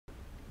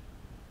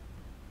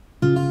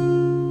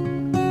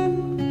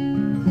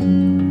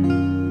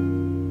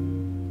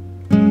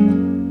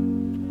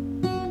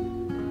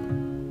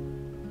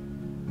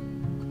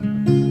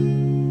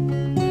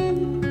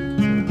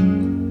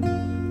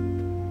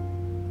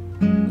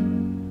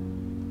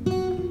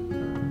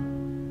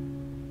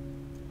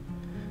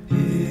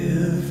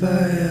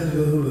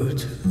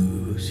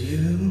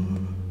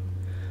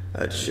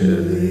I'd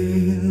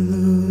surely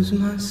lose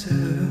myself,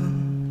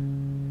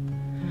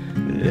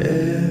 and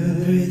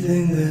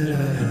everything that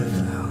I have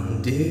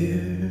found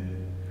dear,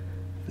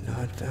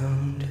 not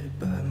found it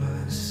by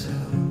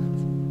myself.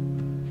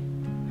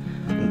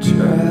 I'm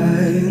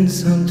trying,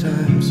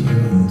 sometimes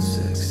you'll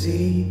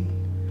succeed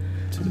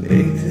to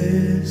make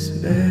this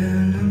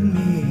man of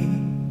me,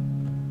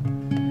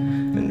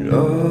 and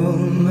all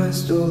my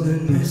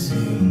stolen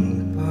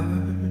missing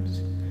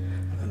parts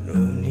I've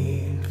no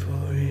need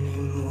for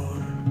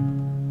anymore.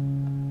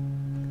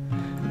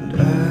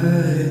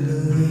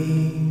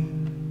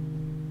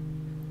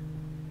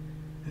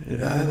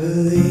 And I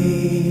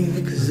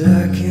believe, 'cause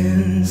I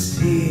can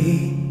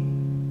see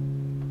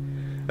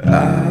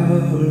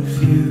our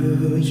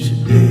future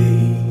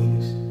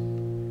days,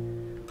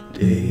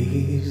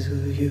 days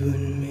of you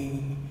and me.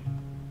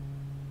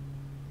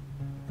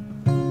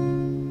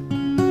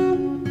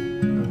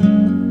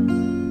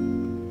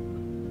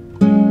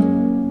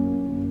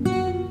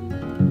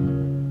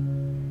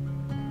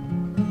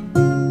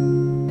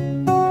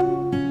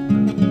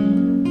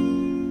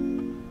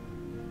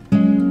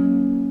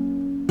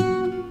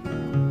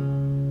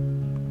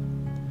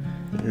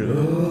 And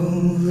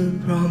all the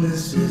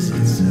promises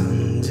that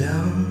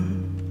sundown,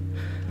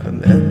 I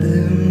met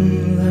them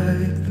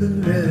like the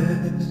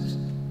rest.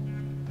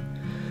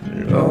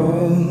 And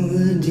all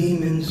the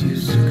demons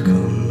used to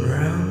come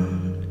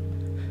round,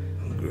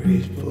 I'm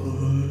grateful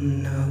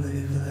now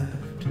they've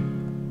left.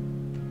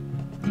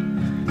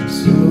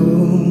 So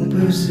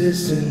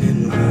persistent in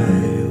my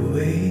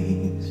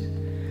ways,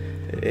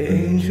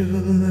 angel,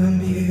 I'm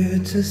here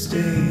to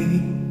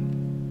stay.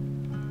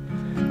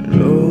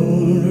 No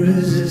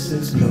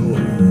resistance, no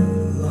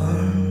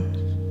alarms,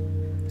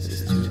 this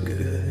is too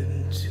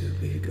good to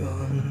be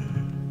gone.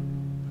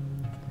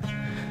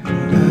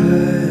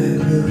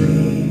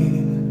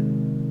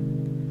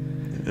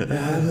 And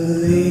I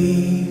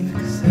believe,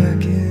 'cause I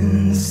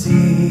can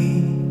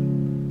see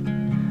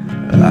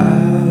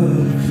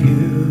our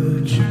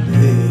future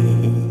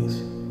days,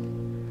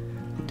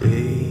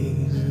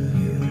 days of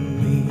you and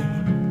me.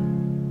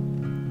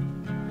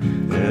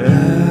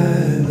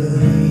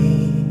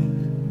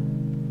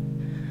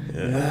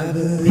 And I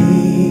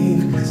believe,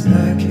 'cause I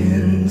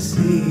can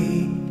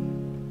see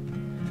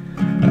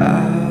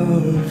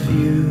our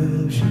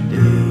future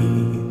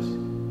days,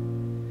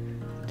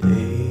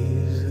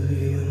 days of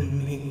you and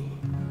me,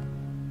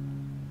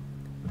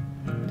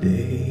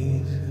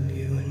 days of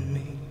you and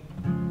me.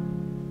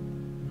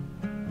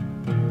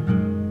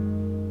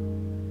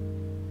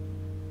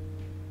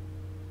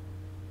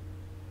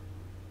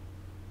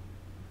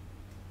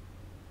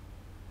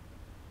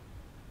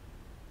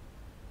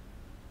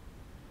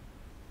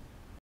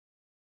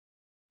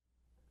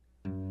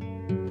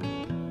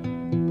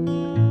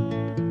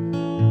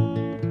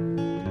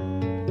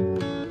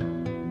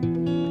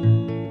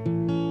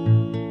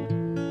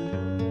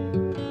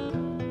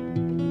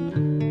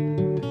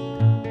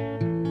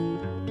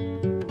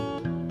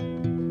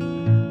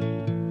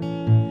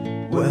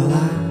 Well,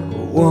 I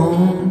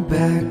won't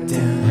back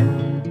down.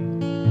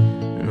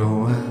 No,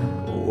 I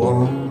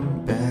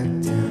won't back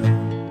down.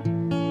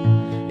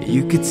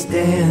 You could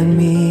stand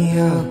me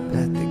up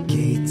at the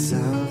gates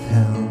of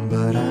hell,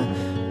 but I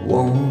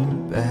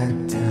won't back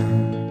down.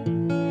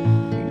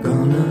 I'm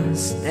gonna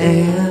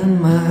stand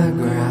my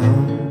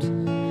ground,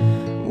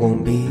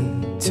 won't be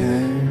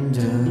turned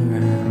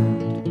around.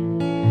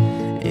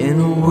 In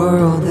a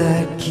world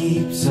that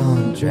keeps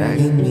on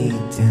dragging me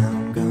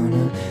down,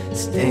 gonna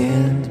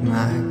stand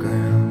my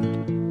ground,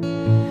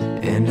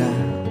 and I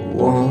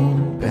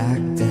won't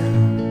back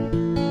down.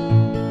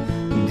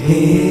 And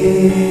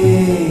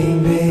hey,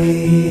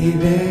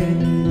 baby,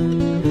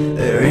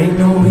 there ain't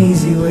no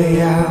easy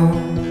way out.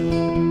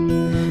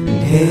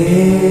 And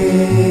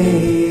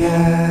hey, I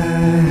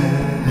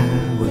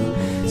will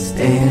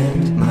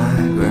stand my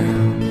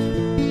ground,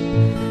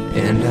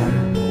 and I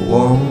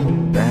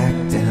won't back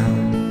down.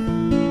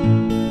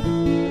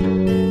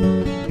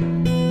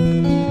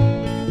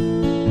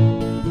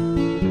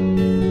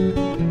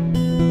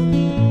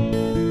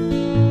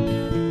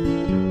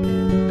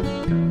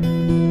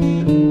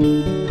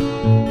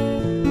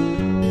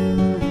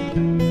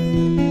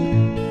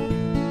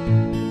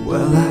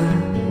 Well, I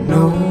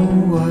know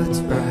what's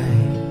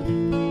right,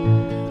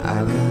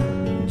 I've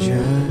got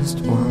just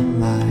one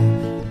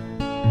life.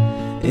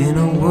 In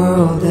a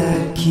world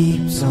that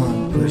keeps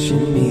on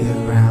pushing me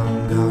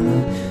around,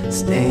 gonna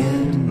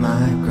stand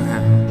my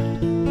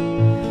ground,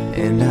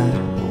 and I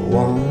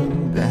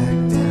won't back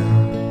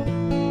down.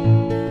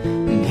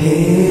 And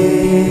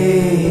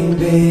hey,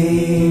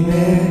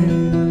 baby,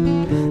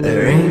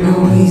 there ain't no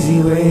easy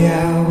way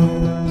out.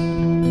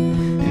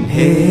 And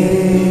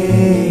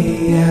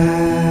hey, I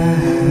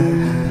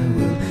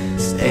will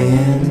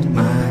stand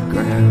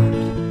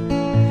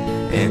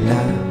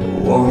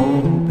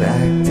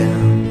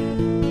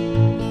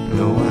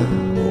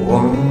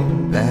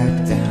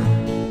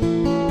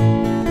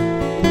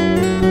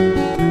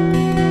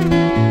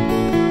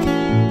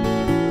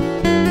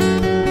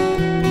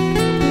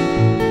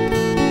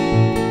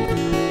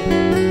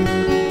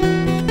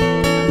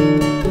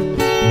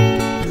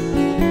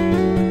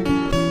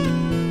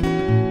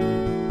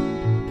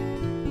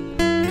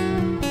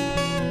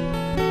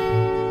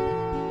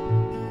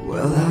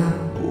Well, I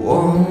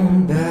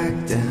won't back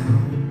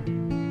down.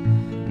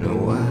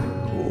 No, I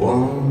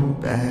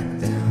won't back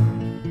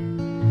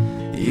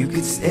down. You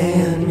could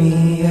stand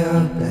me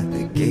up at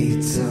the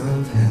gates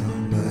of hell,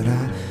 but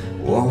I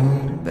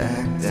won't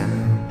back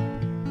down.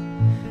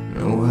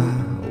 No, I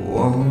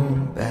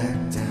won't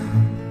back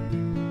down.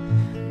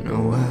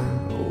 No, I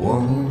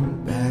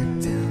won't back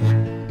down.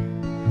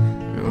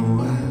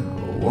 No, I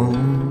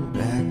won't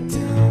back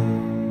down.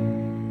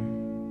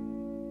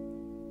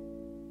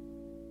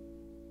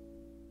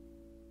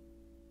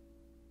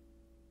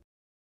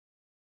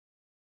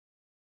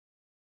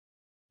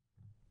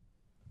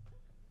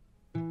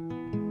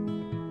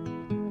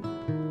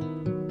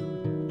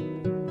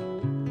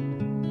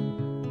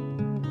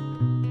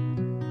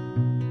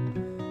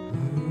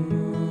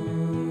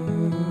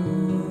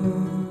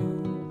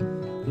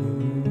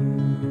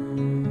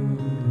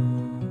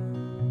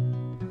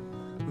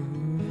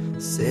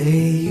 Say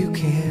you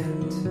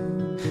can't,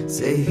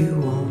 say you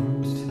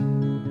won't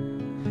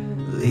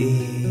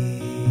leave,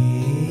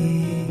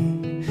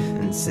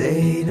 and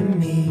say to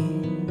me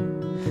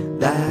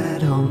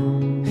that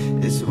home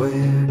is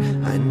where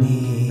I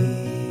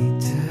need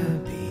to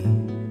be.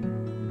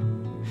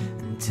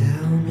 And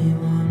tell me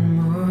one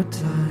more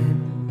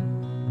time,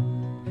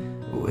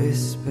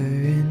 whisper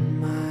in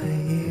my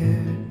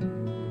ear,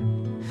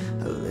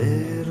 a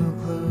little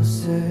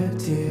closer,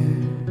 dear,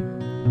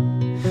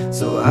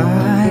 so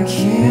I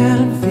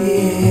can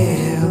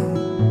feel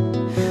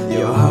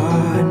your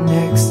heart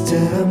next to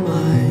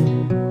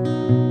mine.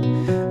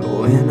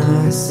 When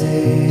I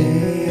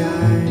say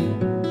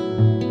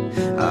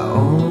I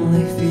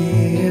only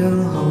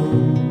feel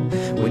home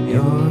when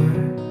you're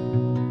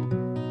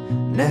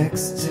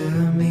next to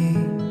me.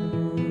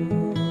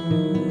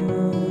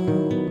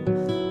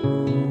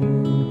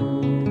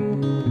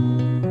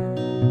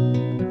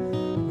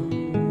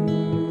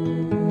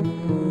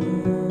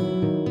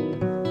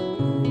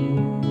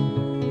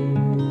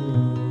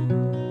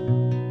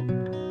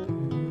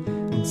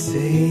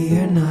 Say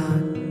you're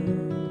not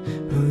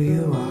who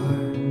you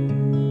are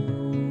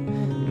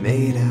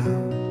made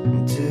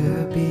out to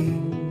be,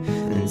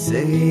 and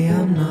say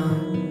I'm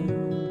not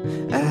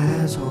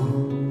as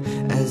whole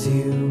as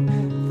you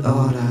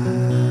thought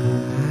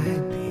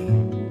I'd be.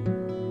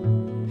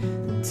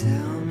 And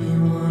tell me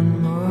one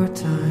more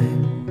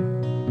time,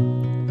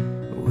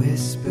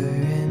 whisper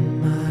in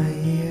my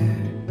ear,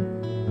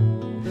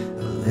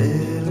 a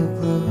little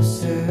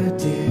closer,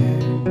 dear,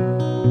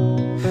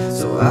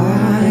 so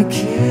I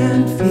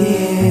can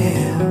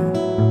feel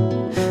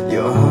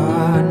your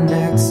heart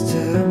next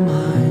to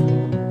mine.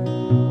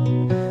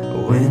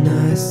 When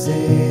I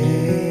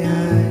say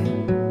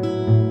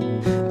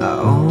I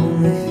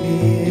only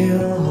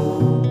feel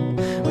whole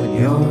when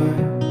you're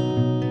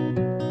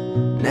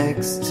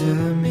next to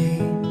me.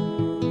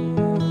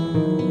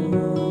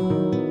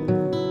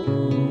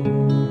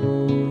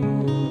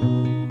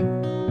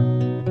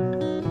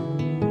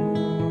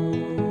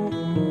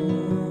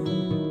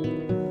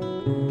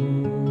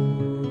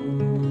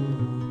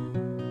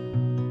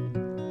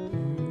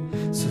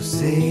 So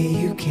say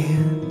you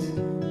can't,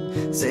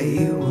 say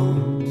you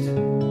won't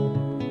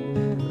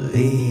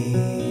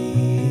leave,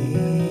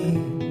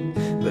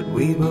 but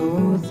we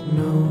both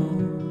know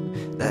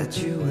that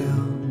you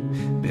will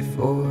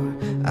before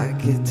I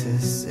get to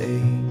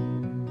say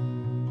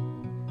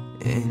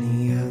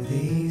any of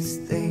these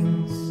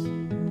things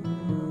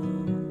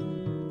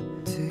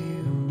to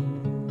you.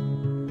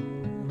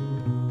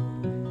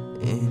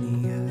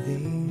 Any of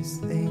these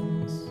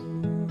things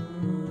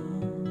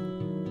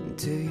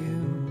to you.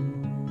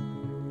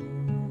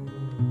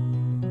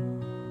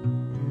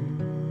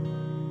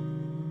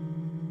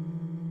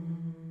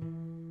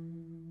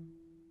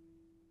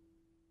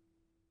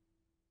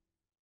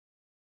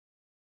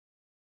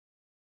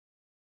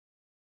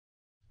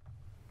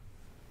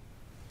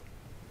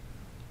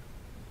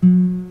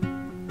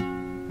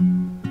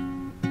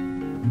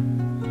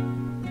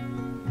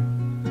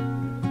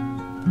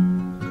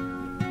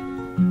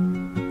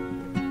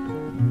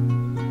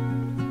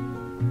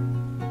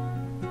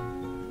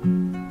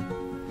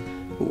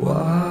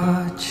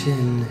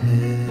 Watching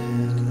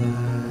headlights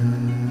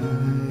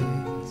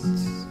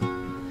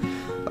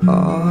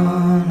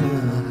on a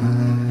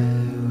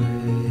highway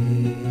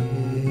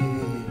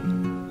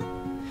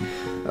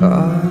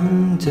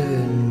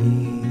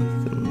underneath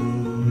the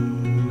moon.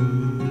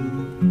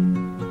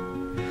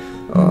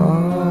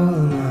 All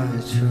my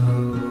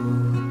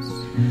troubles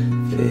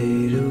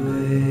fade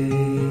away,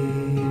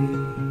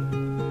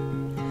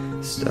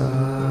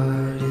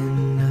 starting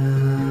now.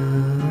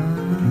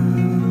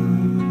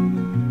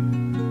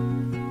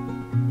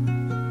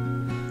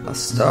 I'll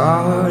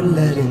start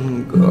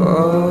letting go,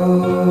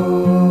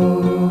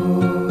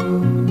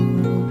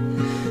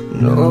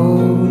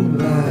 node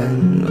by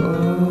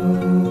node.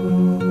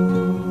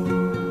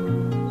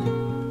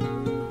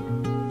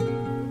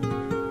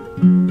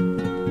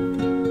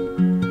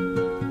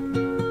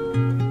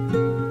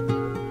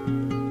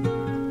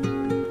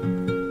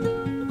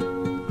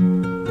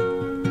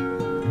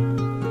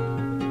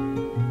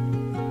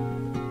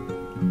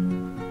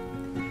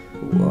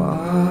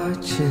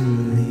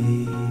 watching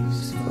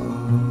leaves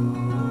fall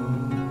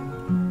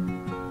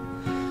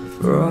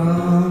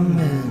from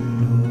an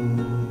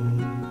oak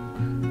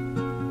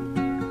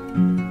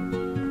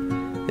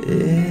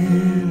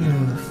in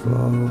a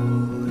fall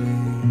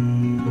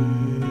wind.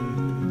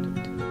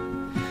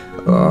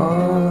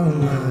 All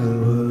my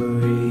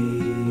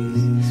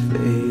worries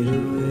fade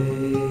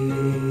away,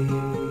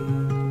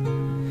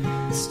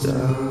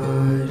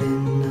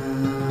 starting now.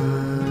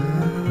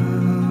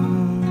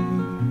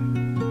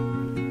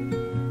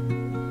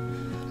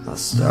 I'll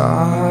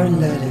start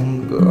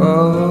letting go,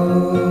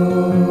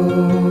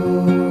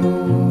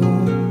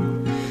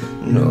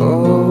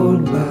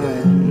 node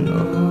by node.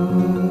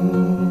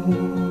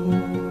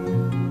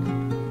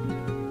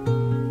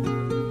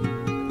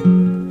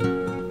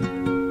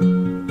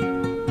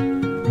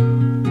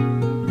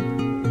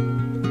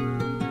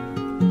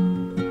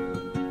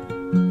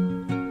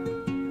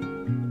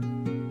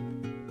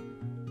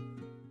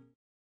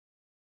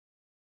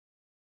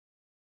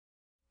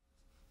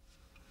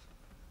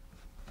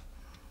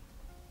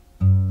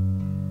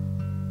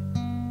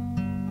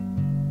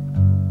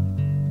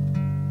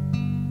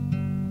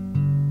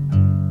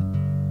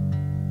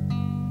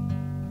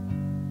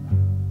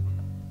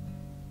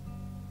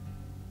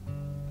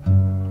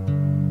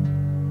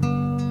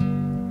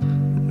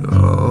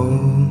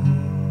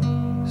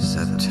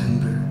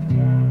 September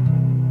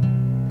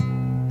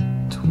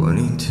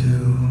 22.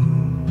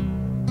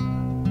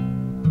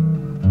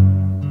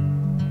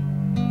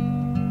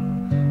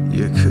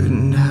 You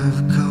couldn't have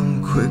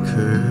come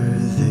quicker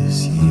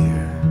this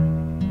year.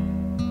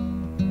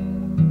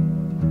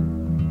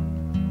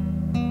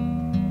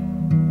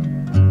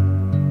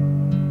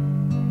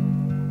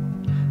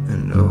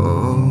 And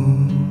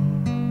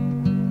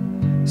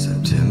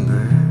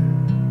September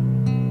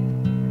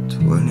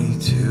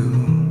 22.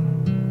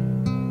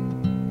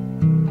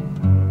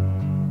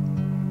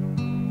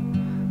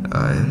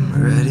 I'm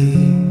ready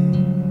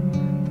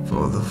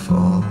for the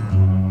fall.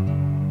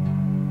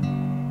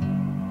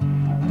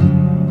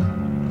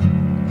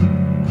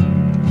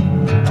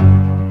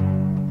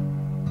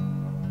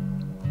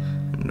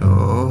 And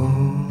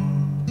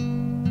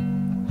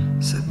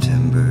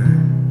September,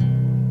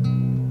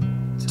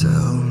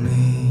 tell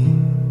me,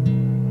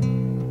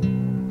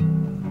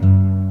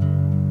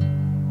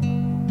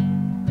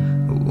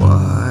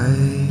 why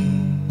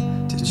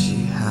did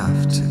she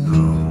have to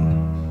go?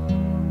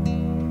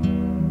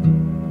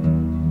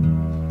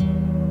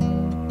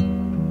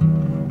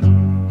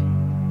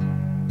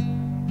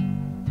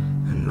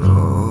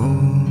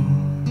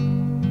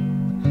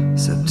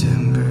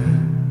 September,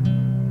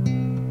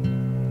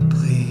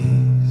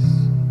 please.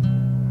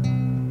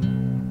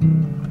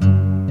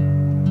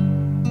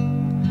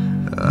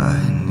 I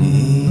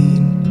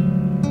need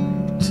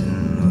to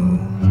know.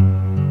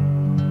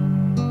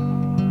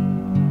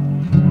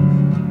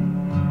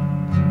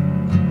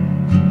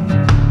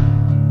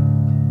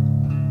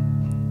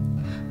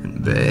 And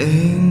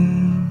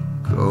bang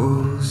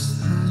goes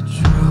the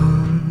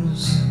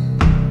drums.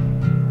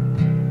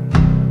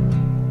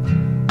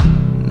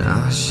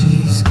 Now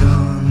she's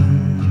gone.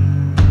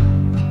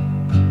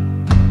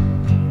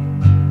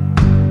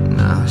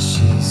 Now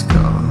she's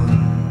gone.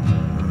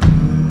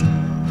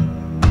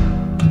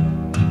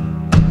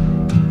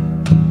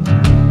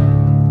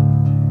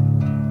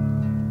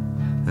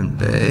 And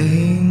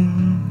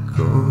bang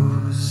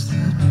goes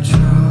the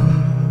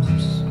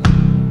drums.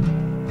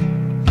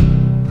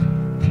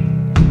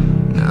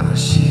 Now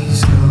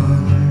she's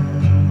gone.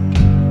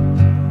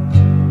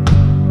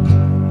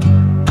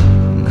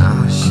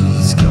 Now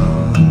she's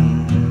gone.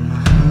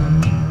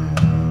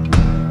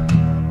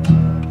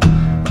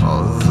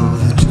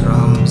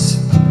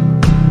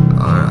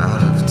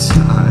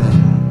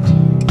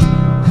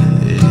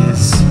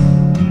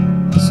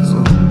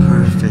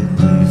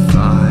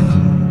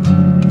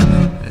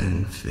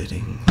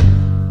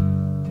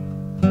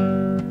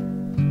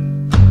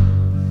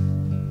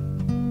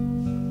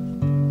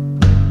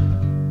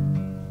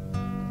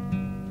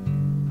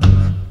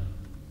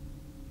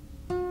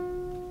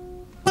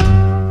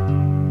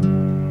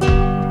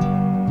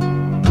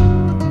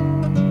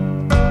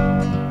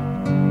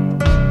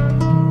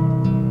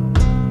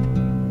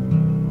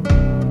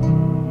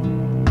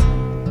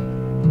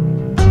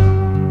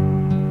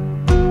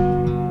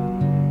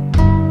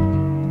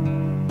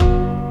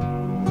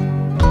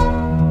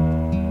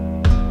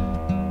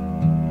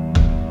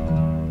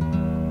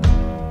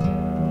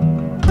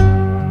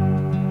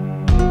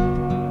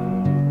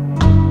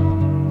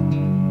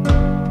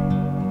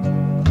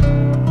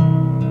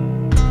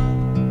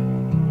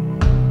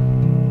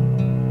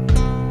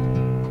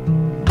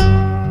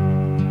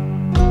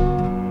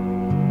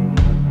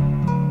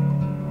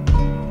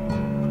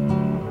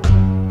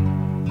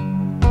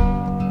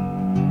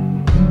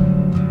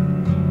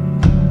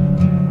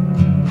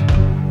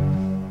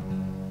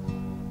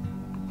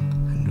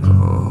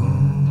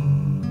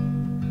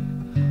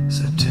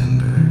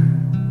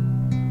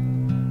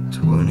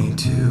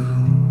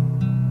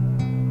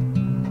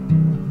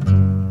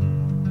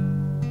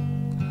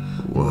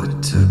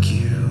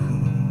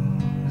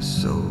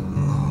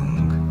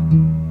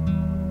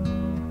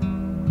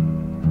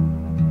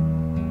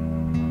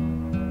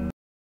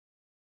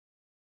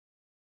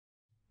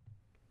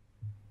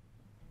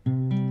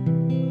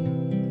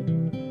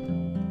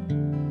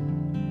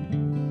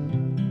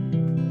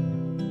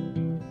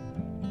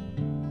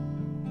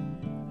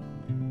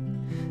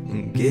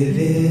 give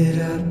it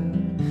up,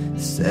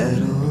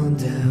 settle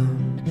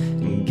down,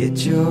 and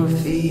get your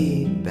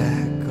feet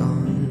back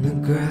on the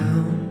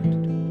ground.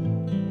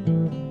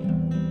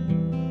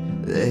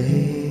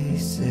 They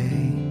say,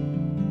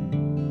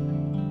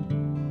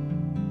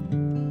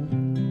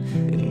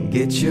 and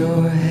get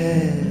your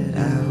head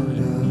out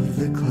of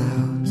the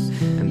clouds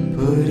and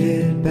put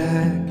it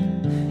back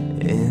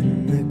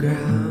in the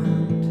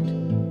ground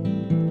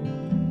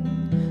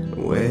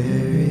where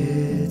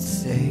it's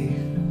safe.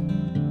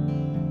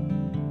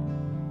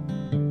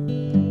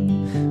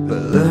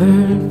 But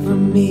learn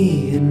from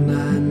me and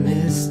my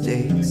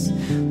mistakes.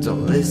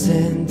 Don't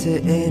listen to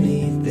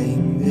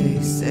anything they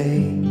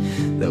say.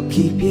 They'll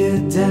keep you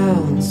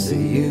down so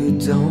you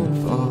don't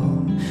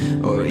fall,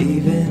 or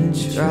even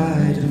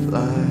try to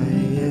fly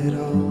at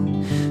all.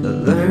 But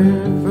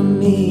learn from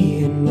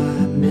me and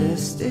my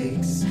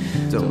mistakes.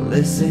 Don't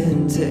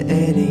listen to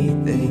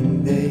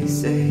anything they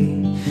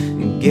say.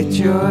 And get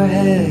your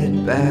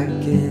head back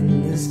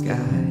in the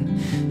sky.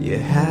 You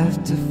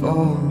have to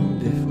fall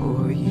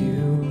before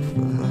you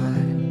fly.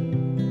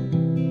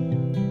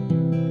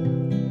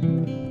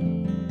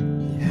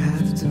 You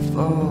have to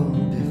fall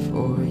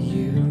before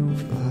you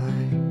fly.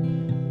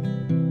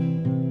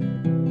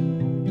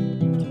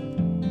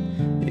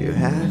 You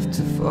have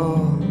to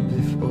fall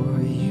before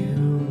you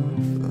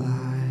fly.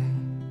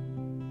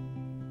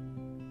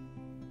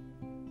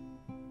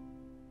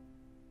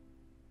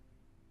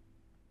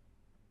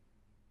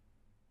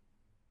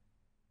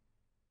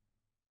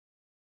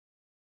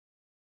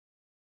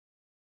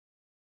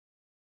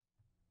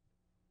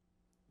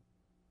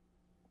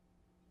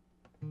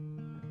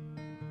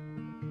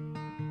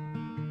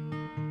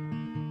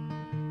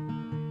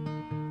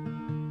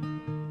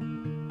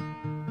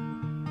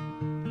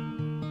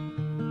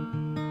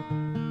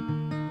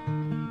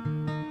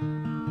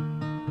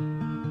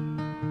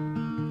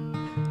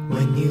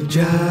 When you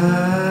drive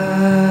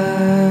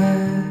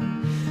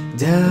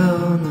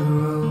down the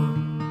road,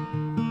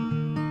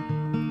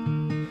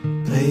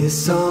 play a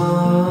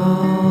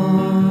song,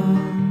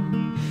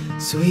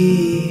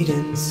 sweet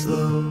and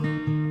slow,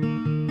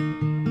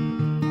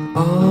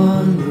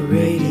 on the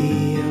radio.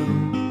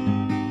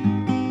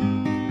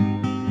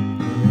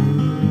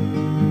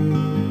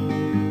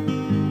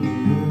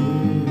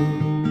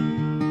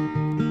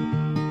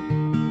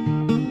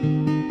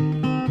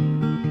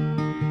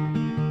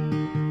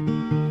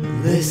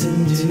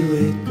 Listen to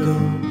it go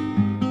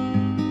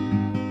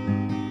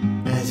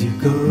as you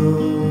go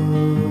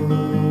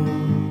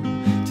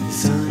to the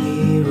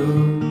sunny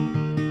road.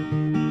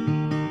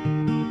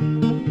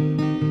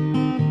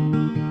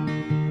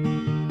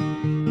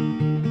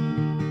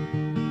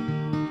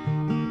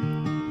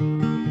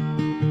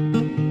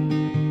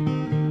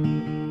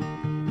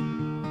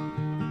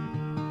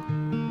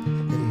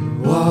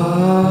 And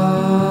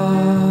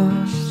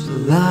watch the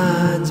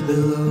lines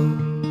below.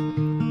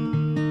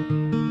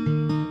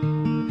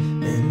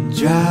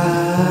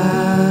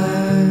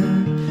 Drive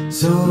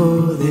so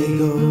they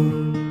go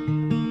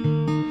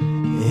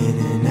in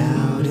and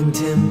out in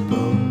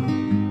tempo.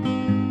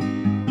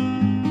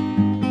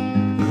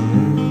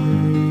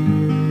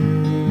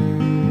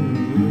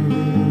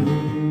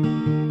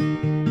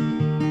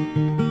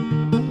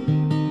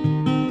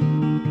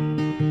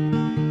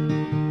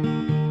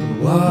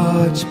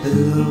 Watch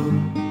below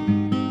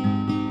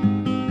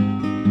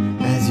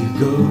as you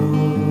go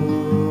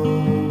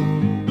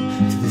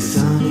to the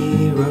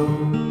sunny road.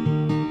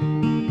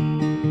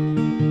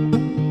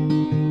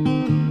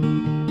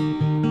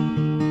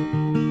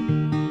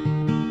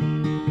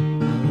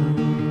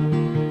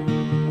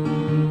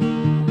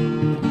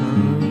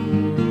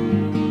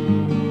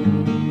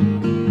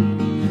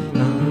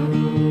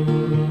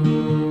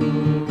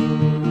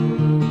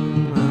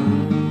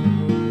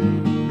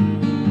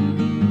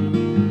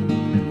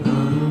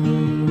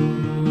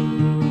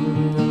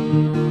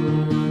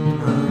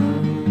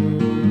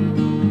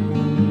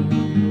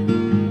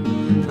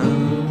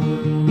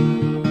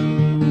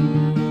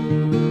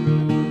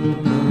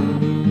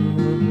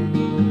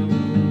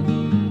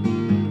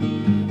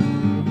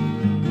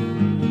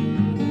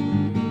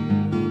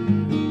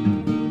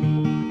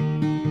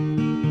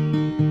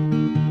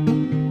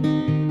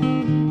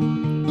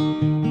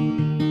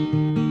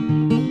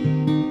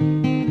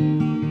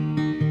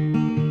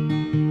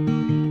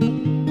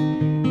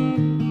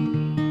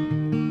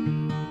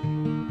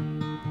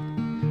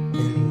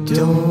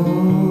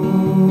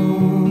 Don't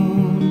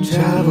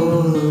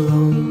travel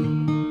alone.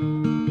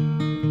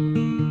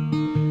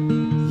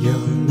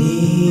 You'll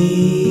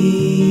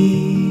need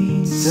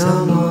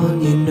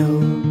someone you know,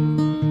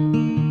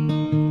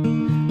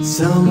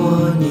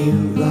 someone you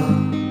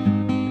love,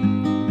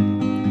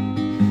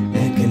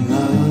 and can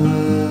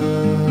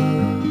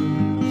love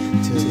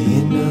till the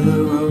end of the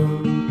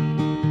road.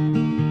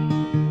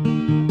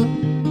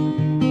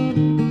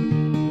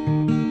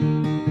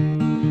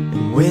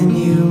 And when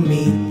you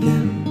meet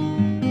them,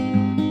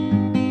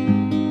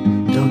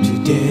 don't you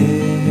dare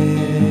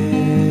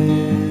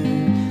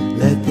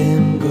let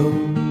them go.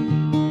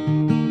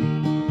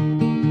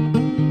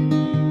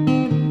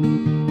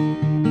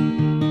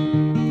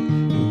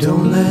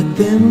 don't let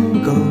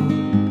them go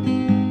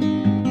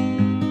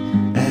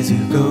as you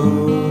go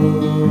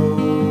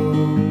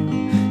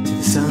to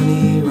the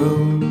sunny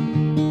road.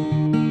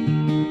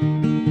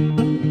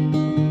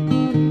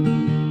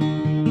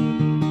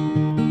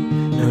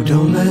 No,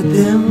 don't let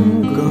them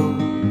go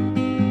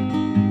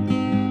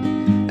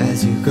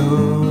as you go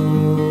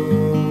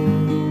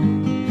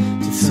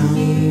to the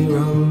sunny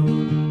road.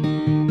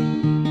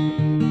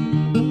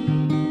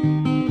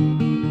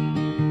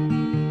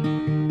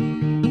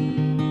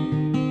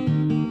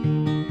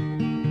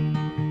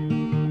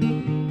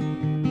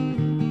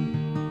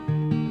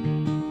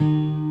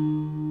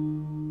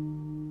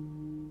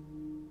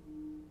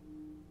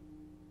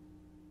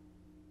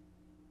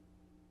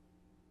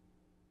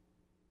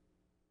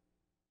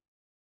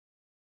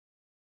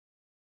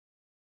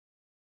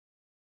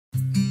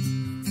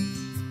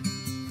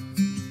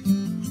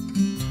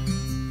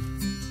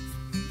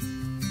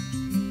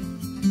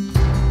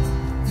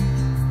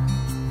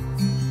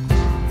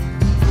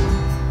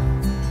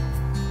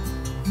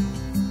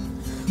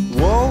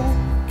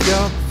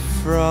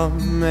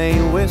 From a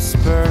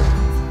whisper,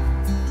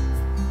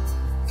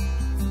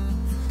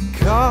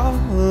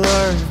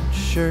 collared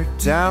shirt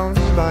down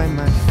by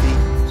my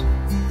feet,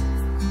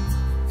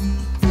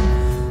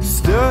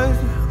 stood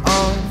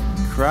on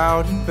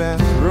crowded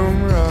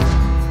bathroom rug.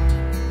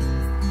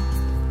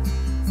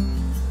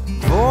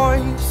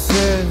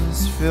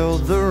 Voices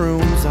filled the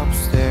rooms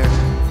upstairs.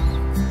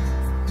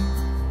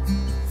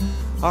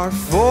 Our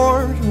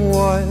Ford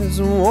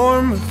was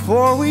warm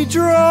before we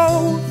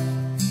drove.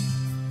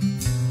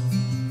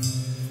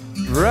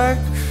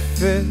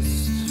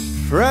 Breakfast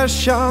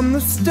fresh on the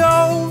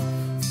stove.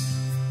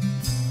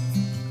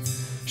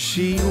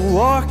 She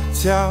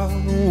walked out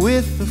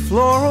with the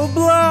floral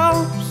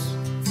blouse.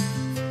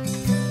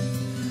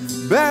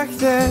 Back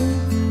then,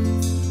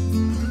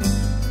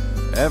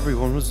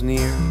 everyone was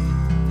near.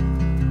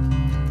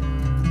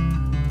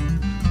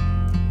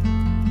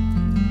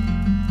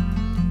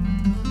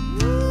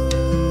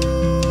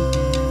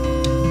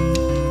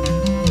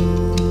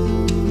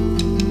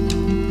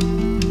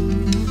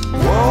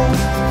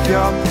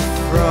 Up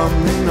from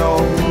an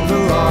old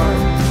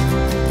alarm.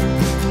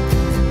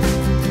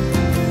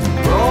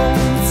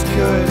 Bones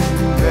could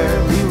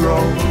barely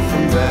roll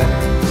from bed.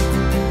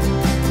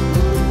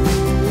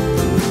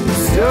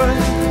 Stood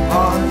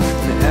on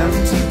an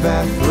empty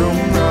bathroom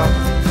rug,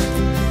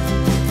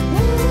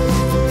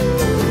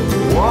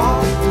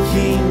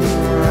 walking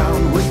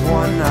around with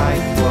one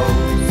eye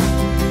closed.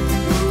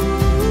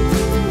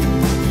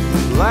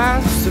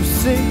 Laughs of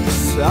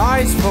 6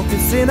 eyes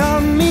focusing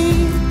on me.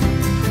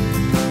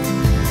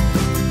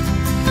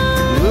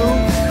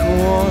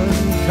 Lukewarm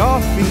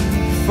coffee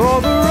for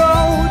the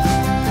road.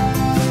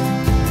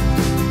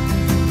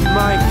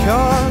 My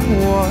car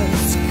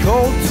was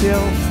cold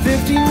till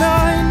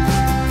 59.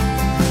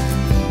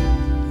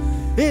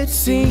 It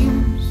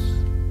seems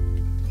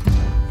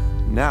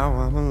now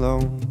I'm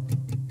alone.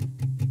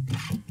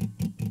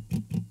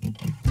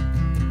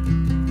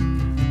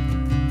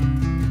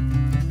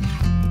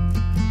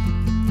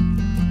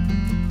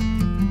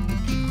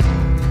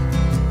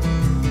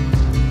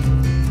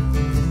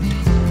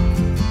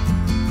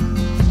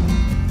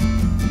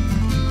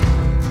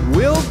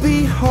 We'll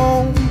be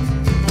home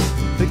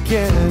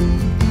again.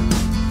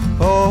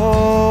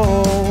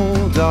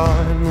 Hold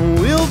on,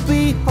 we'll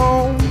be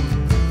home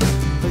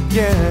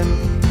again.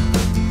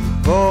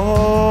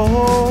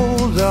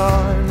 Hold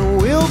on,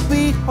 we'll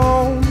be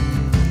home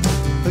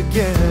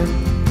again.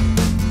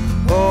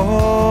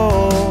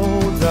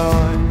 Hold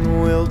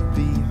on, we'll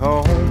be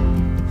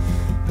home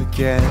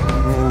again.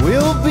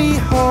 We'll be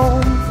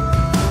home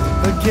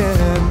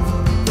again.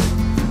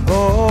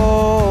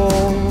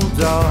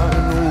 Hold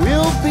on,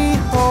 we'll be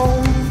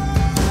home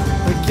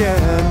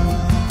again.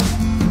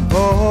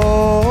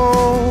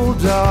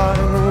 Hold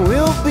on,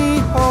 we'll be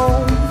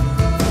home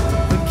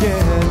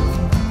again.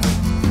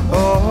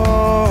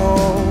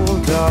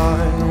 Hold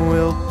on,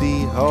 we'll be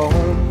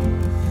home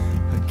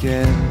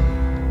again.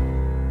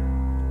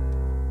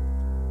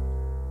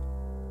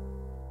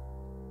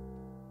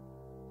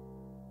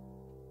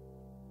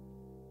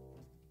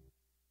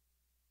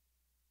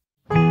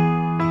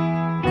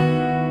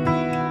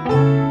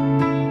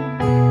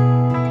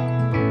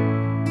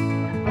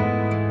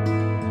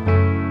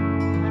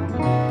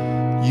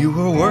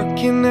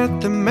 Working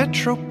at the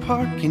Metro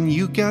Park, and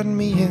you got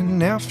me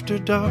in after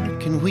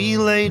dark, and we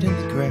laid in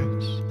the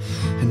grass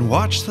and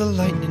watched the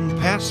lightning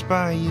pass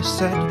by. You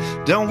said,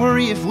 don't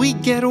worry if we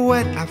get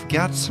wet, I've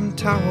got some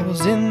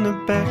towels in the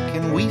back,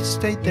 and we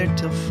stayed there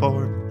till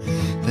 4.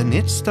 Then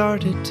it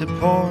started to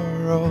pour.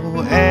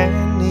 Oh,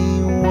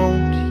 Annie,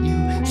 won't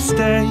you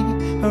stay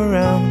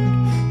around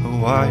a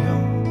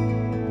while?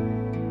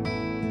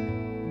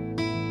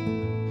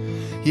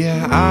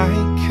 Yeah, I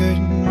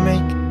couldn't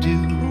make do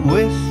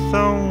with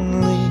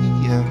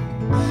only a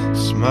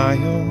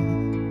smile.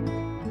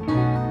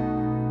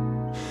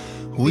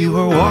 We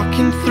were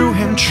walking through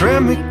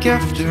Hamtramck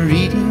after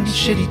eating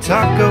shitty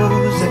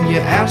tacos, and you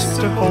asked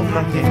to hold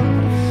my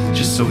hand.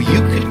 just so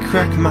you could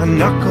crack my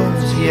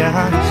knuckles. Yeah,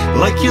 I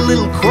like your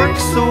little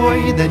quirks, the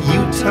way that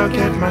you tug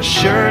at my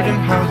shirt, and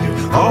how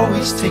you're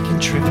always taking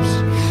trips,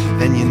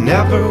 and you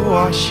never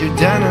wash your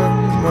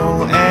denim.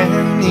 Oh,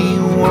 Annie,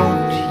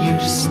 won't you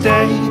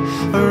stay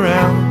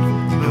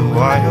around a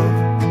while?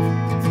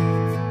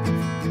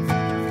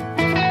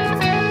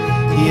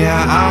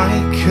 Yeah, I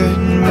could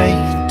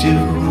make do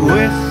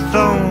with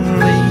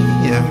only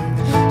a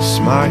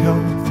smile.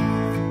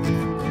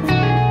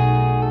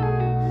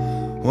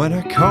 When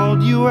I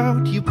called you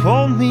out, you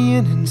pulled me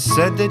in and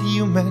said that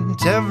you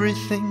meant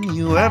everything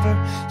you ever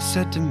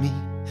said to me.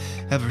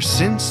 Ever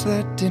since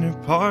that dinner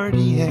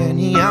party,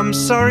 Annie, I'm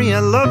sorry, I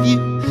love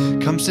you.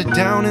 Come sit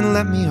down and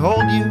let me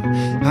hold you.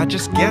 I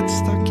just get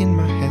stuck in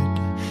my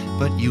head,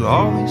 but you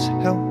always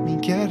help me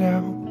get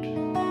out.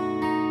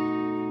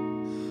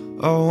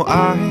 Oh,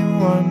 I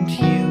want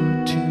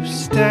you to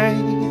stay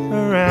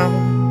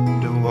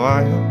around a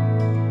while.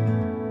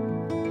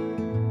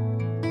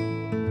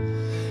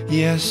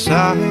 Yes,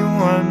 I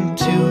want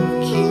to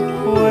keep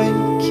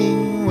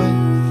waking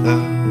with a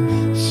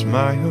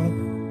smile.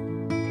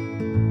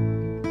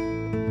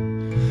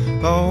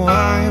 Oh,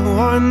 I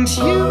want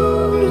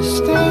you to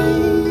stay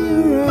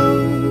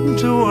around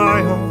a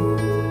while.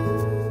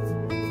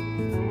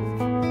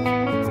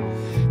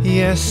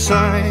 Yes,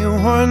 I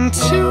want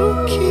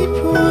to keep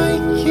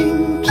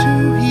waking to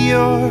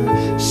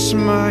your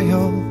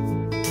smile.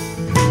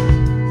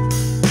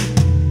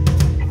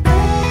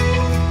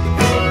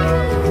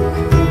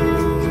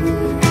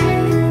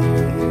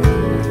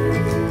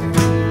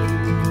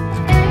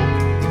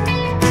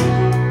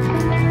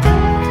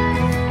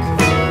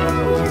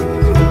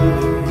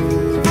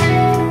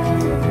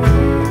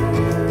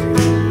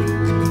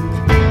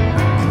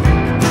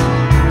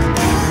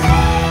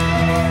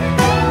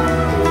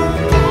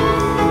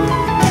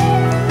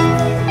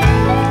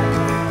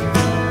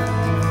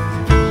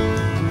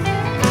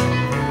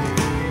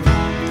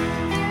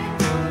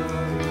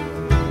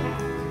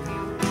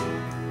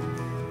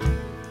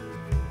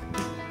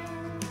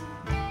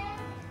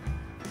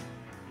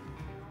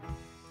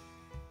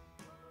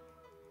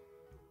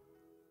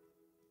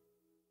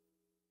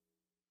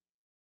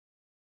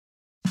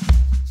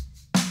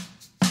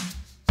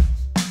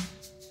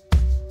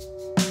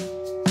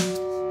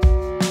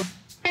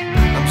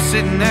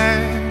 Sitting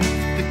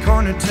at the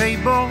corner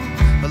table,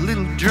 a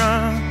little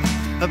drunk,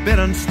 a bit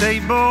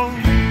unstable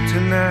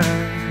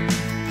tonight.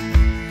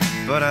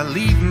 But I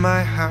leave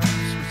my house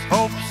with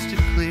hopes to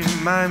clear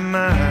my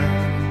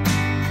mind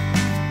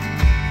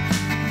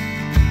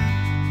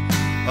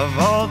of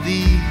all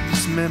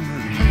these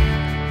memories.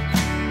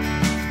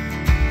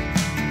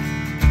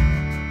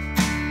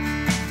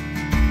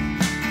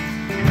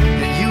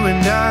 You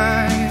and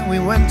I, we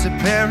went to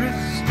Paris.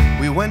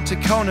 We went to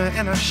Kona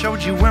and I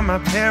showed you where my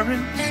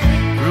parents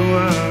grew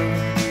up.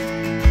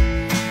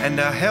 And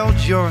I held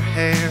your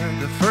hair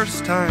the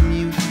first time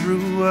you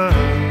threw up.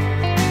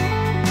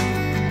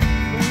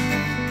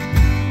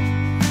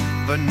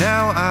 But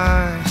now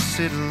I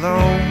sit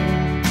alone.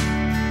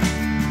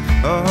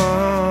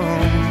 Oh,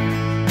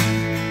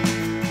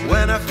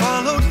 when I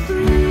followed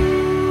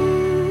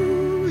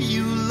through,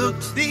 you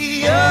looked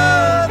the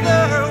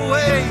other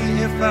way.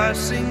 If I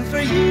sing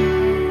for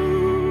you,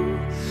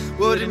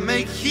 would it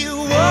make you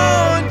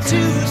want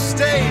to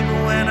stay?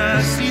 But when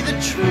I see the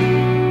truth,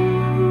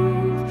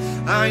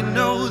 I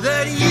know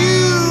that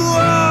you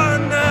are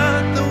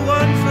not the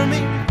one for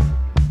me.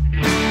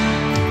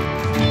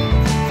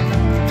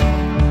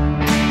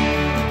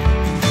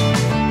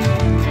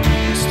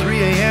 It's 3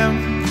 a.m.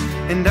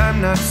 and I'm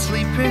not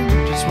sleeping,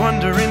 just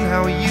wondering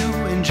how you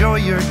enjoy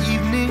your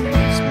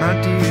evenings, my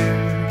dear.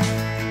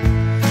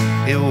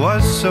 It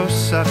was so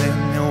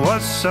sudden, it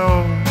was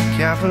so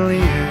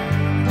cavalier.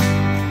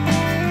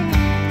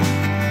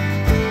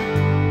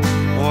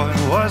 What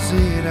was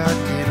it I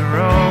did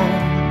wrong?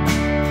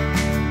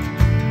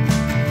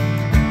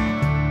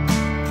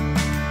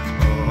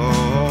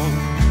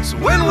 Oh, so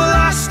when will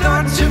I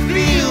start to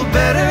feel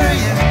better?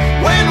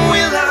 Yeah, when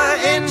will I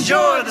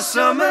enjoy the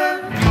summer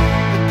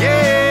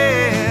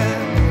again?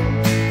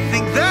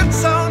 Think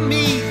that's on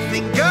me,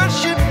 think I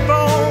should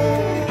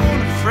phone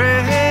a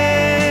friend.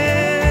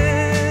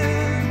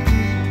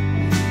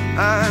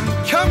 I'm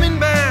coming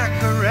back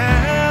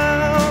around.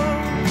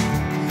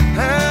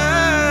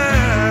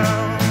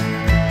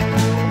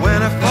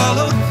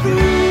 Followed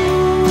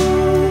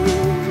through,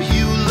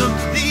 you look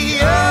the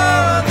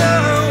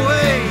other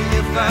way.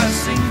 If I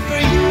sing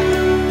for you,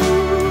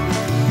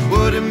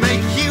 would it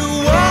make you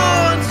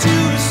want to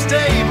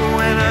stay? But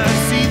when I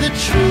see the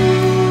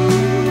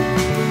truth,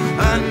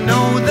 I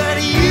know that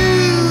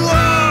you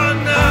are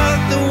not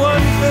the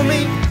one for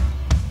me.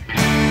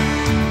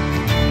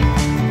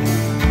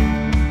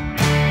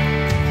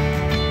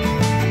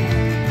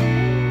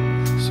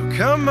 So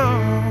come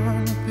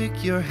on, pick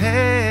your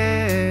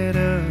head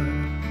up.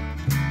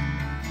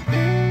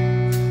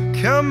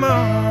 Come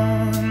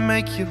on,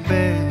 make your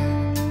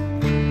bed.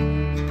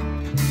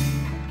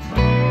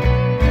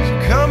 So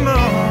come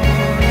on,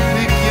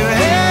 pick your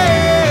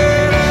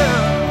head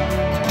up.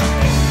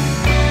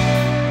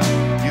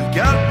 You've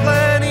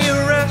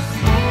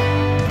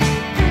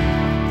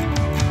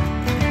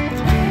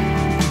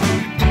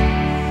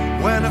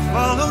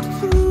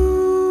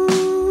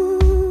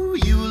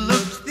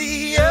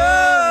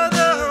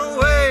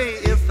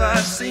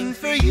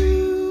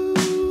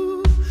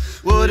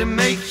Would it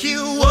make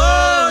you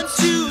want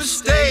to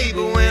stay?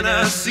 But when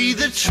I see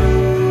the truth,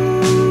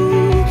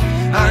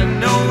 I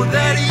know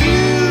that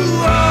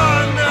you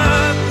are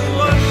not the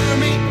one for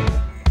me.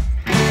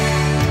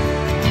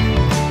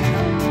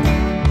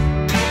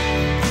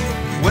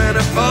 When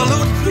I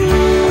followed through,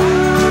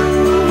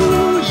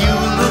 you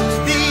looked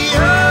the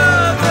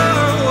other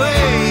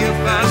way. If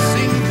I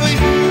sing for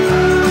you,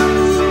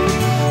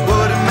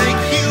 would it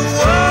make you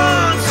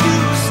want to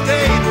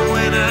stay? But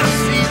when I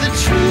see the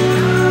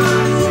truth,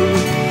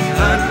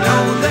 I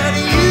know that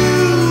you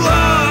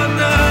are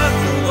not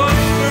the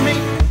one for me.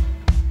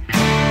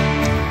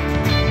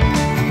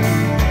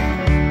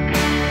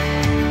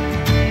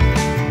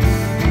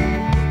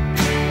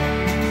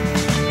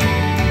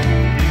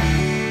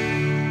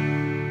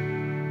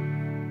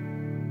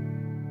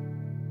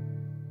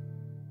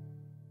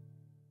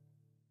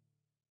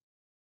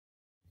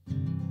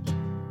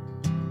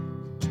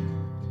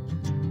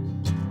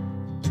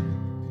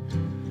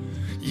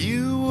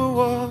 You were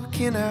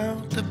walking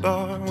out the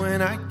bar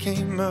when I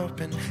came up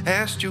and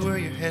asked you where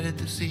you're headed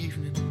this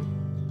evening.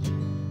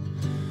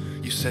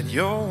 You said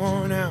you're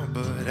worn out,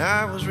 but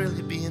I was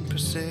really being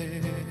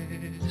persistent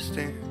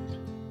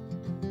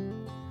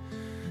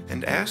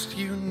and asked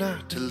you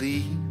not to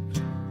leave.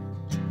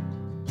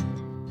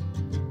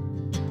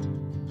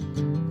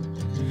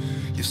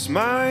 You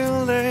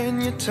smiled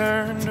and you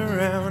turned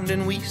around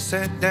and we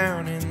sat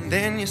down, and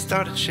then you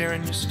started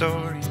sharing your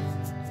story.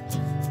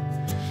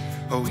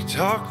 Oh, we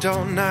talked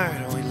all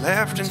night, oh, we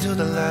laughed until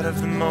the light of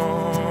the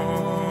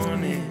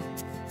morning.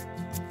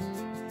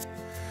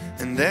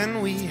 And then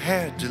we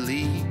had to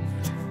leave.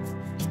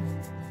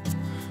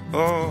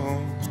 Oh,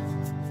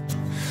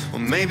 well,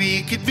 maybe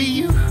it could be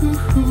you.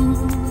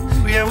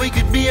 Yeah, we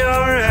could be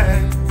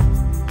alright.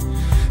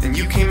 And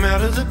you came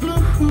out of the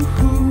blue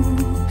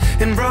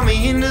and brought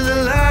me into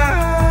the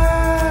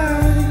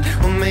light.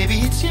 Well, maybe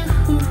it's you.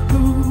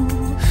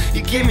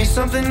 You gave me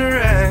something to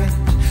write.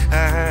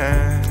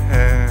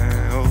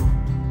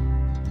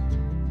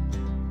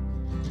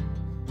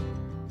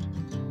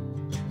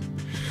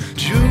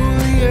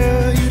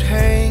 Julia, you'd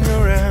hang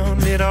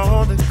around at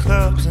all the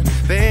clubs and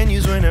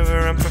venues whenever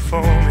I'm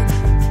performing.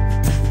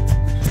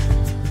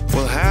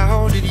 Well,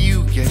 how did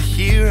you get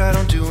here? I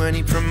don't do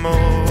any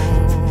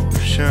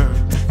promotion,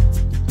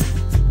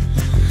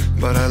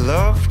 but I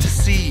love to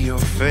see your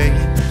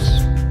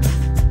face.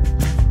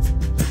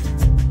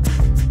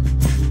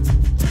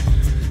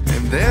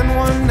 And then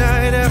one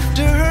night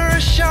after a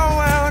show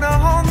out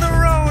on the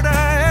road,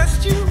 I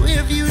asked you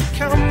if you'd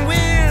come with.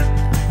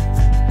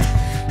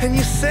 And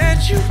you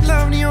said you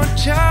loved your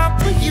job,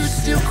 but you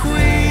still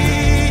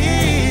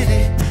quit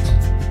it,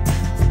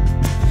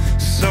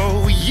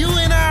 so you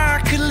and I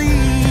could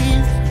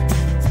leave.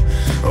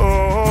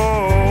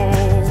 Oh,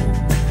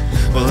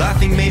 well, I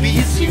think maybe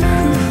it's you.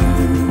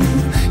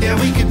 Yeah,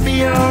 we could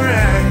be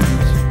alright.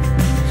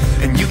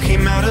 And you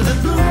came out of the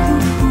blue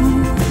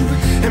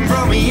and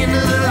brought me into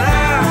the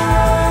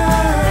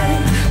light.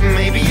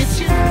 Maybe it's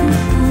you.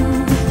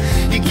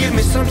 You give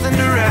me something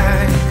to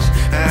write.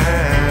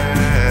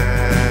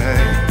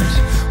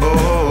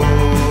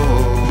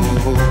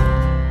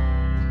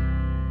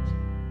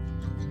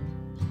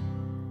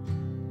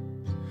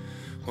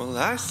 Well,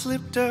 I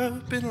slipped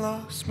up and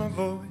lost my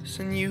voice,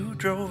 and you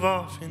drove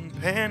off in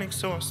panic,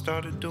 so I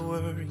started to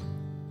worry.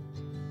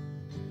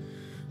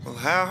 Well,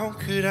 how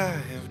could I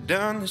have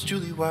done this,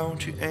 Julie? Why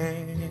won't you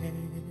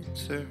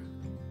answer?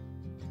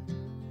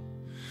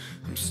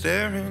 I'm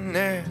staring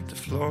at the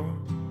floor,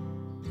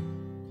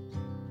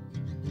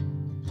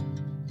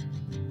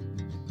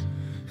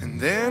 and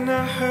then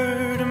I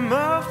heard a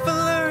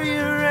muffler,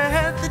 you're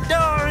at the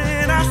door,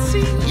 and I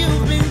see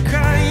you've been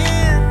crying.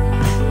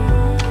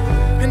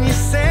 And you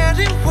said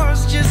it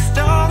was just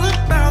all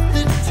about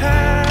the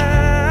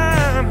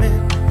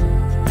timing,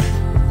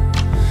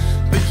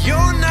 but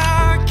you're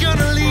not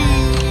gonna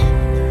leave.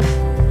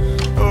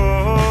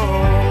 Oh,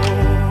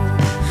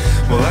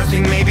 well, I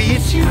think maybe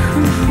it's you.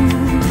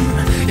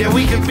 Yeah,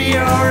 we could be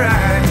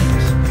alright.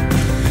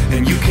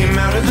 And you came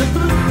out of the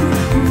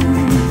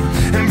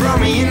blue and brought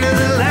me into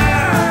the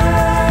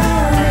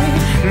light.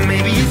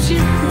 Maybe it's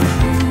you.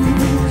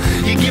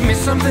 You give me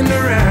something to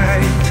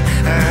write.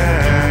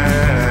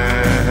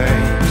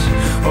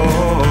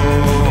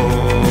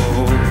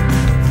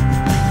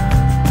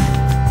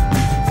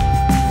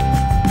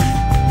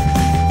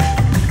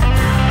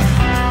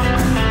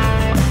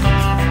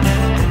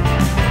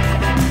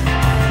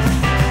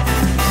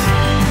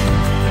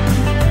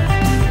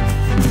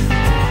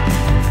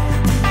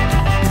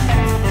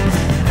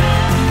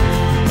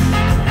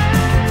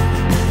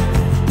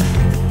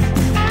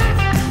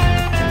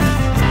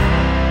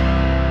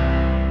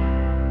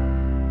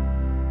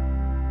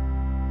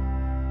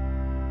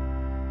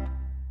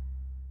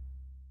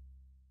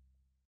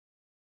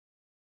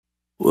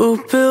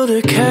 We'll build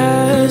a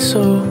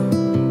castle,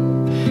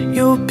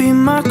 you'll be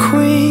my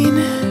queen,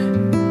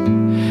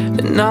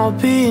 and I'll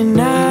be an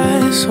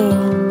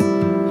asshole,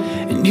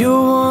 and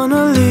you'll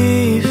wanna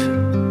leave.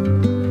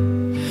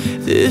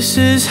 This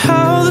is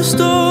how the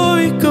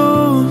story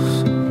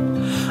goes.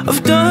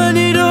 I've done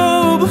it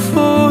all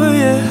before,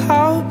 yeah.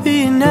 I'll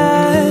be an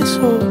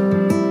asshole,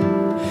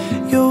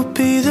 you'll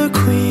be the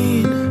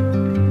queen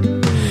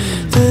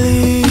that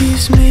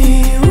leaves me.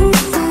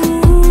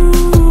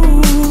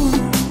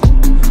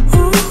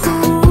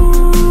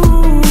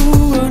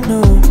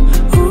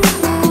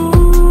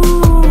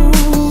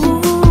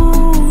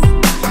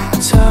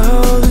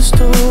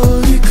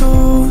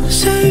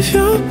 Save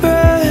your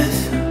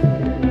breath,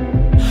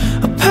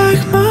 I'll pack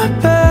my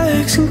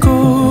bags and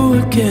go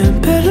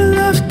again. Better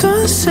left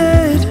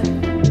unsaid,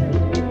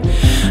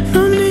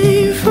 no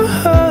need for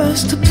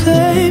us to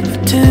play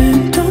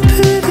pretend. Don't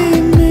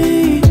pity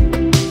me,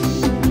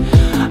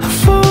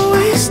 I've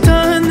always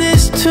done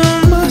this to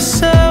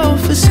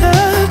myself. It's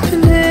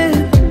happening,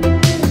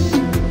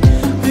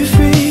 we've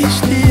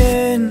reached the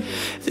end.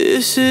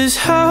 This is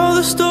how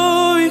the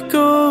story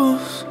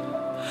goes.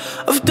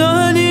 I've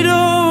done it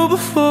all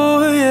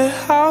before, yeah.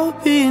 I'll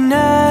be an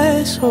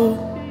asshole,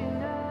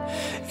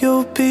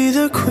 you'll be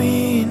the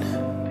queen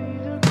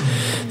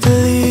that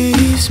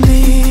leaves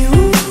me.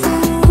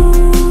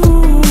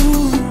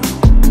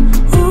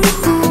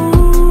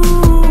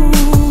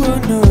 I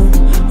know.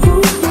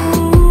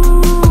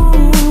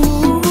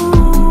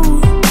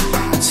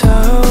 That's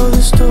how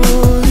the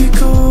story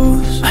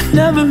goes. I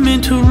never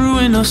meant to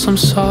ruin us, I'm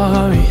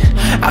sorry.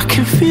 I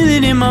can feel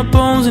it in my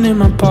bones and in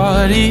my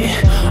body.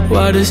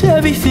 Why does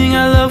everything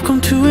I love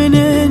come to an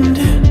end?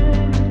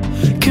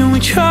 Can we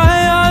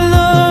try our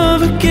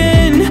love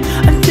again?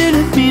 I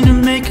didn't mean to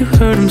make you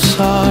hurt, I'm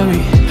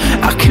sorry.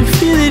 I can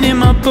feel it in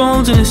my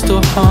bones and it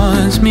still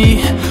haunts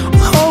me.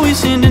 We'll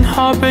always end in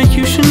heartbreak,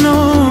 you should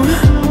know.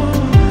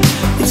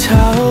 It's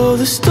how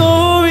the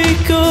story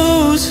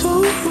goes.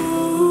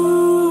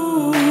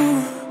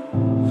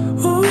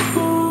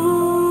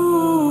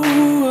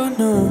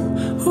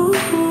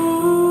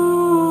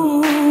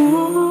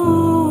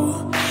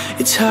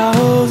 It's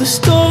how the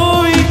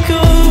story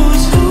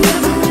goes.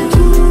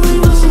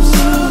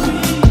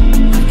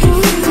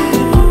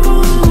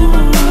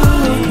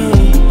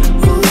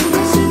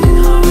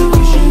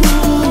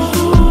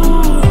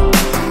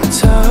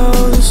 It's how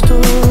the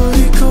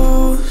story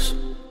goes.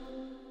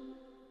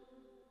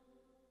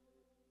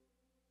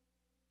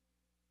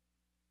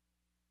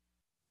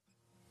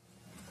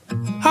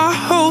 I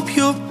hope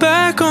you're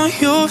back on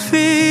your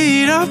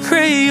feet. I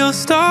pray you're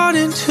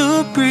starting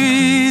to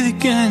breathe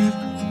again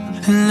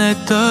and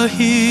let the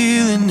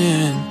healing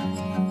in.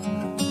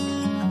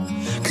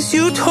 Cause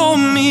you told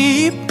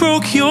me it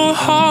broke your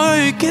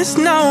heart. Guess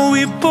now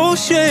we both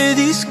share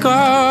these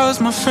scars,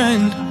 my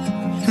friend.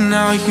 And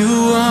now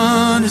you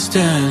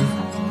understand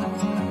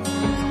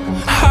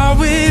how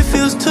it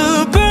feels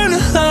to burn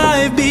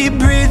alive, be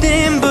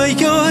breathing but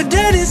you're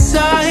dead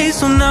inside.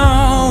 So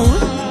now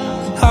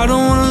I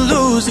don't wanna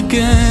lose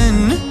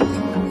again.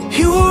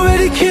 You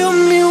already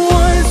killed me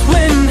once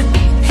when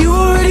you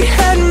already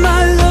had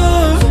my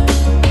love.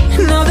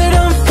 Now that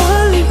I'm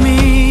finally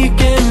me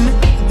again,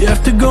 you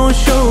have to go and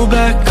show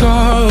back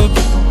up.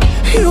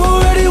 You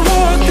already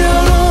walked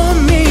out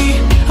on me,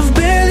 I've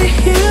barely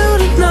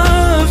healed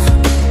enough.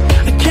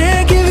 I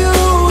can't give you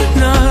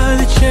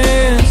another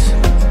chance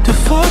to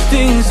fuck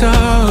things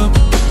up.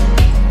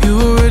 You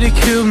already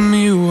killed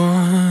me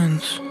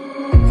once.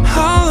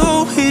 I'll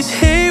always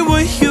hate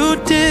what you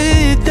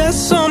did, that's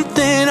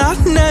something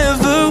I'd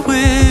never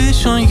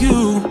wish on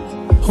you.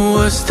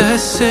 What's that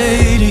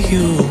say to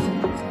you?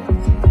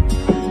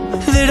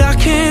 That I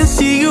can't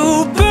see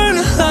you burn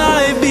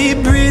alive, be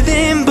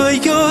breathing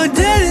but you're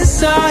dead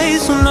inside.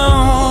 So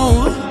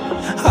no,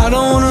 I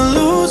don't wanna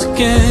lose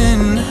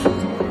again.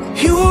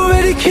 You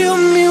already killed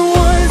me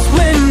once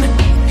when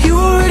you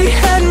already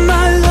had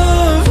my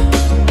love.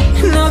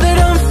 Now that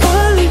I'm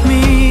finally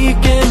me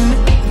again,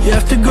 you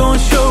have to go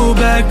and show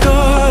back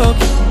up.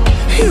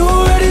 You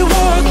already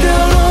walked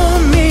out on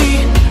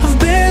me, I've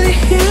barely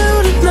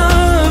healed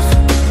enough.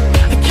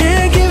 I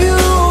can't give you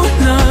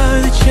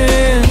another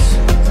chance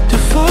to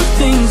fuck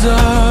things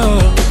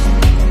up.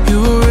 You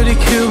already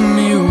killed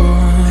me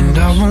once. And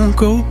I won't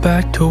go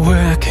back to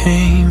where I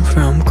came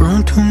from.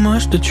 Grown too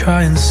much to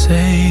try and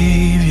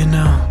save you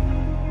now.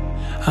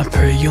 I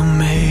pray you'll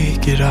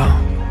make it out.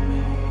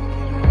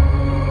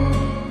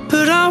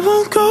 But I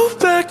won't go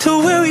back to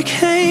where we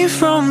came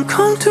from.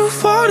 Come too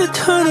far to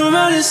turn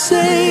around and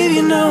save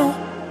you now.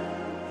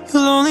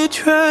 You'll only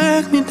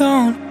drag me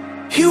down.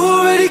 You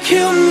already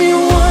killed me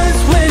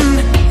once when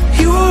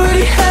you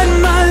already had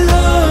my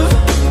love.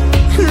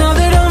 Now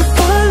that I'm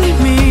finally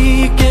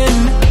me again,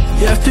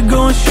 you have to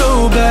go and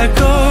show back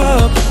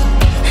up.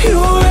 You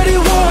already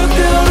walked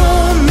out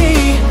on me,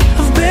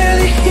 I've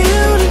barely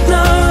healed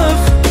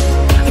enough.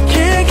 I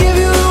can't give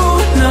you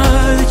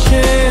another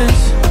chance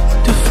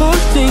to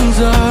fuck things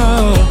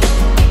up.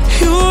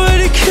 You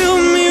already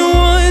killed me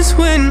once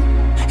when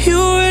you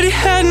already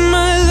had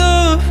my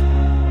love.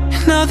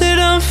 Now that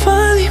I'm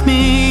finally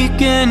me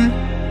again,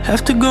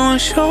 have to go and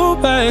show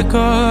back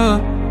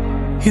up.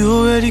 You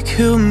already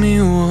killed me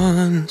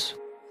once.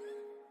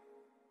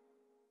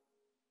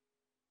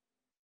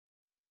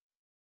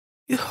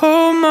 You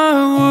hold my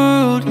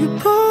world, you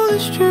pull the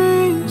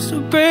strings. So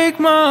break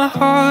my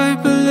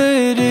heart, but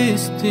let it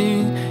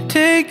sting.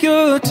 Take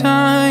your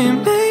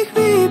time, make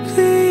me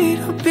bleed.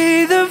 I'll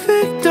be the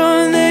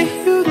victim that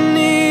you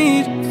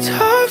need. It's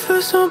hard for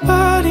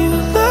somebody who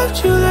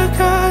loved you like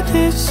I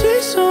did.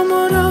 See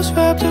someone else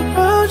wrapped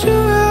around you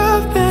where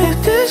I've been.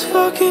 This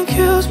fucking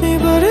kills me,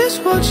 but it's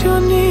what you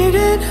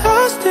needed.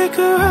 I'll stick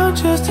around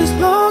just as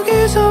long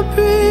as I'm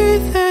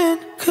breathing.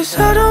 Cause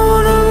I don't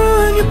wanna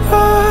ruin your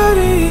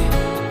party,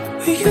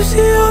 but you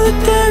see all the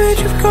damage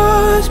you've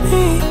caused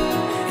me,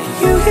 and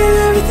you get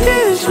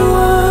everything that you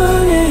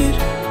wanted.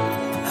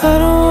 I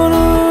don't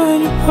wanna ruin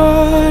your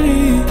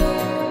party.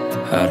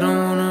 I don't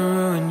wanna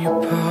ruin your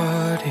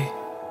party,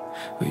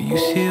 but you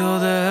see all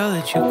the hell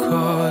that you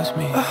caused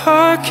me. A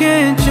heart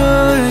can't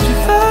judge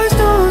if eyes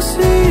don't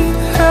see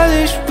the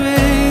hellish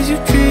ways you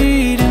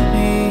treated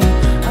me.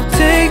 I'll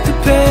take the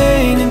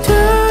pain and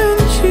turn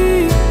the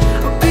cheek.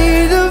 I'll be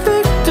the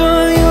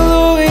victim you'll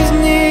always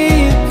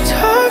need. It's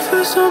hard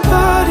for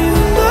somebody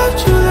who loved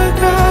you like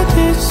I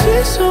did.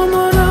 See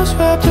someone else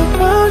wrapped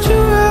around you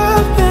where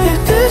I've been.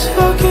 This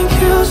fucking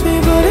kills me,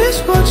 but it's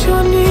what you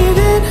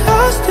needed.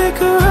 I'll stick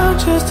around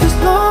just as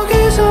long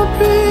as I'm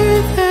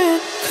breathing.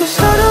 Cause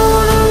I don't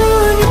wanna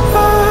ruin your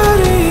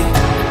party,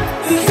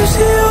 but you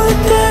see all the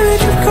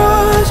damage you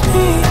caused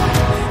me,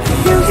 and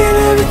you get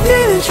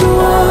everything that you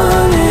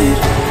wanted.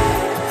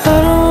 I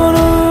don't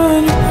wanna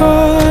ruin your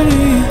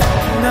party.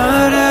 I'm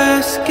not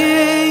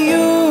asking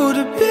you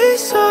to be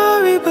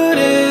sorry, but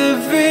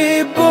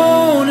every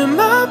bone in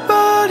my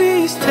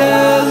body's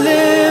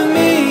telling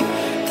me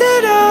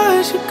that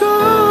I should go.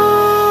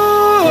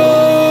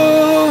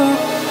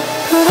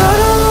 But I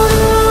don't wanna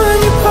ruin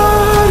your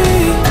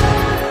party,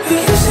 but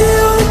you see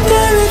all the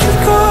damage you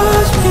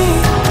caused me,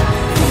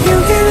 and you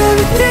get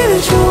everything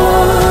that you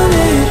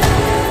wanted.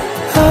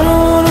 I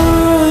don't wanna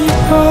ruin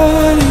your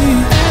party.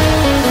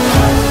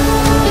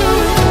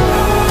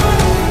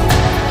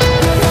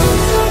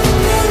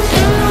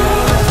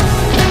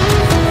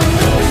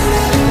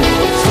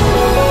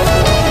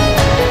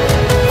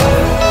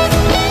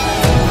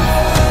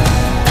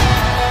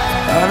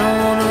 I don't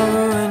wanna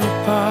ruin your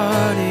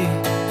party,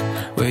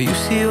 where you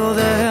see all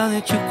the hell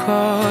that you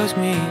caused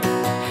me,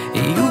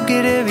 and you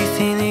get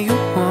everything that you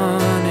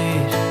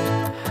wanted.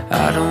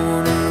 I don't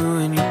wanna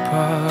ruin your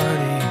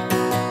party.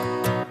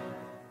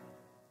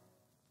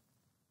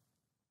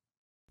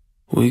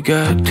 We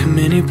got too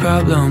many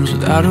problems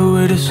without a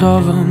way to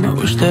solve them. I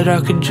wish that I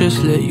could just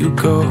let you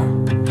go,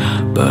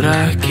 but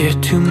I care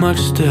too much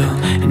still,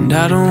 and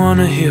I don't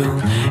wanna heal.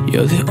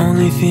 You're the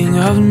only thing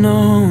I've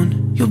known.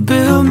 You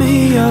build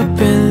me up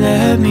and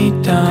let me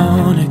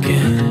down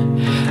again.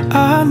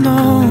 I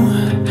know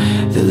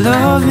that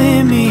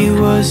loving me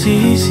was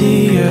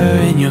easier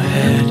in your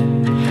head,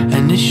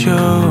 and it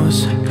shows.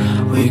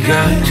 We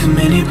got too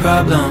many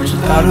problems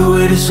without a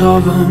way to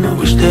solve them. I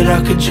wish that I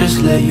could just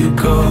let you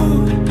go,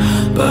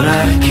 but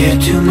I care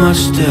too much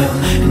still,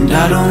 and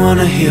I don't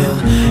wanna heal.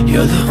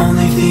 You're the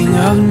only thing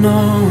I've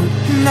known.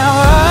 Now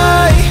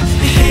I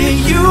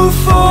hate you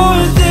for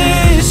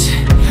this,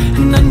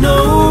 and I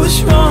know it's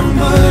wrong,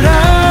 but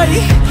I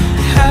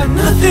have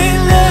nothing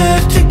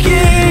left to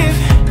give.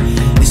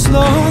 It's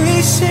slowly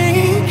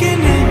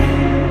sinking in.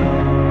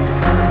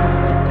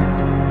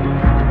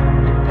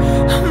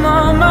 I'm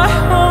on my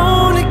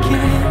own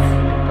again.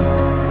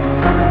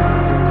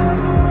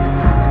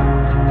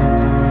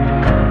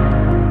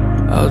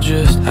 I'll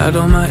just hide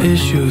all my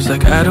issues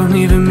like I don't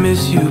even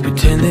miss you.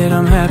 Pretend that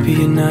I'm happy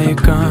and now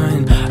you're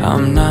gone.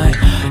 I'm not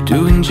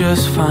doing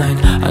just fine.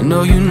 I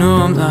know you know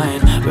I'm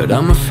lying, but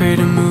I'm afraid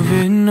of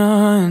moving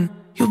on.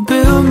 You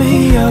build me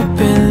up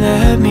and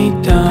let me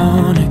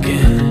down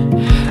again.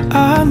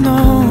 I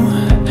know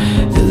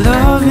that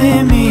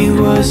loving me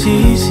was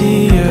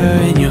easier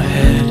in your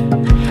head,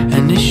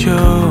 and it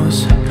shows.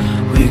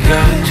 We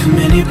got too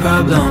many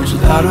problems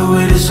without a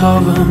way to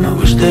solve them. I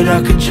wish that I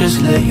could just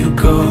let you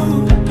go,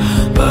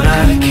 but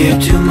I care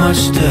too much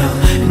still,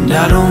 and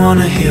I don't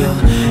wanna heal.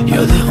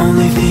 You're the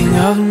only thing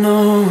I've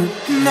known.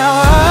 Now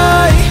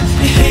I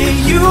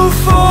hate you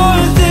for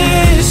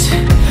this,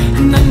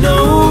 and I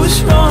know it's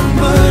wrong,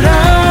 but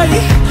I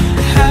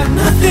have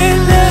nothing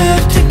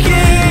left to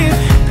give.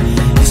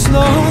 It's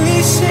slowly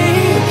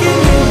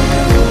sinking in.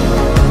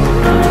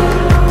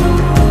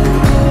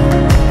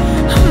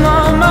 I'm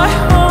on my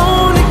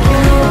own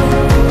again.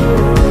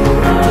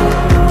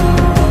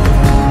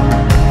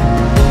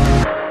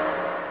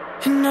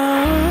 And I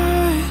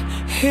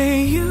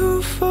hate you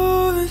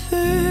for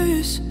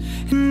this,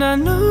 and I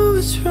know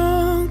it's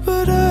wrong,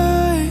 but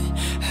I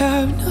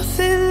have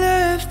nothing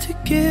left to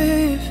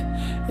give.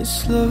 It's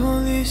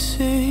slowly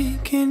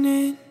sinking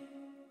in.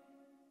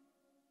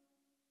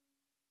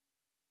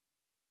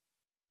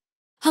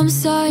 I'm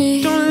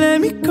sorry, Don't let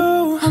me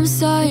go. I'm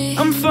sorry,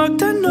 I'm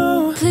fucked, I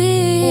know.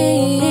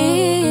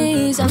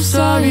 please, I'm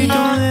sorry.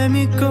 Don't let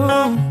me go.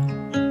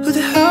 Who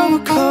the hell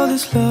would call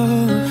this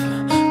love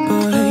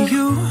but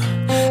you?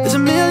 There's a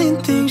million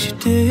things you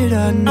did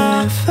I'd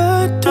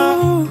never do.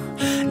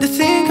 To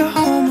think I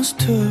almost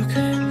took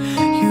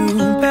you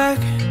back.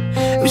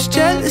 It was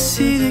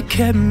jealousy that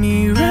kept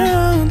me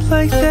round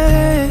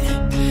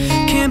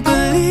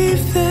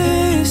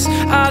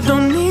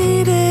don't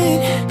need it.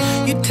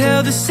 You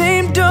tell the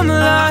same dumb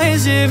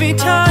lies every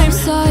time. I'm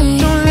sorry,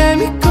 Don't let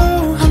me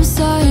go. I'm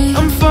sorry,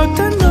 I'm fucked,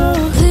 I know.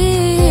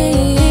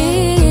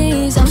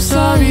 please, I'm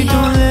sorry,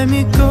 Don't let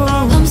me go.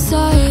 I'm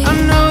sorry, I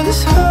know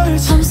this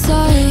hurts, I'm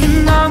sorry,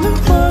 and I'm the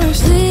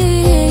worst.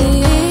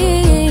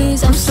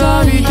 please, I'm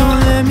sorry, Don't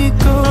let me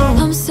go.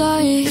 I'm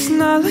sorry, It's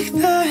not like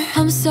that.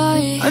 I'm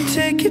sorry, I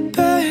take it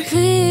back.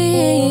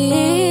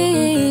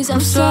 please, I'm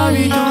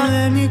sorry. Don't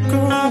let me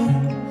go.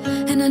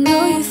 And I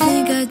know you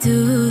think I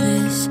do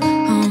this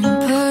on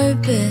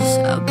purpose.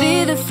 I'll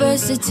be the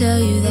first to tell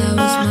you that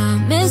was my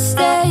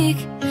mistake.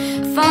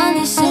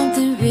 Finally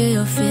something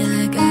real, feel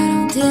like I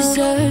don't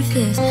deserve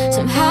this.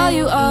 Somehow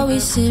you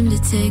always seem to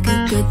take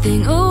a good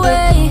thing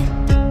away.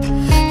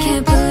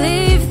 Can't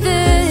believe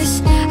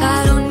this, I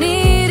don't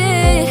need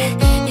it.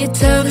 You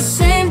tell the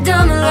same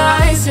dumb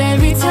lies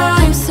every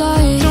time. I'm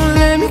sorry, Don't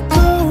let me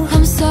go.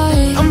 I'm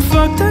sorry, I'm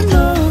fucked, I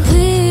know.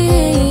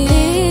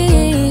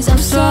 please, I'm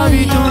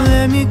sorry, Don't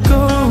let me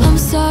go. I'm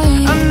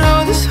sorry, I know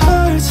this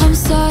hurts, I'm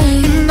sorry,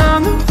 and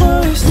I'm the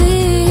worst.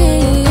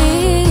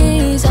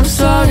 please, I'm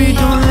sorry.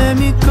 Don't let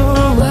me go.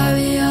 Why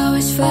we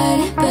always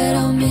fighting? Bet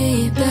on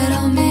me, bet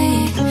on me.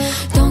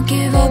 Don't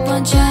give up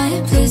on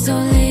trying, please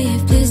don't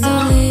leave, please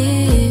don't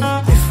leave.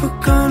 If we're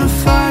gonna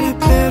fight it,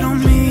 bet on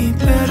me,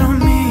 bet on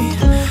me.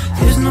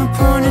 There's no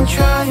point in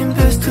trying,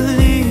 best to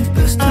leave,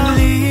 best to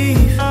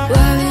leave.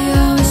 Why we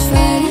always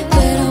fighting?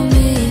 Bet on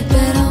me,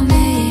 bet on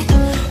me.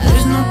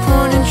 There's no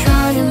point in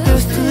trying,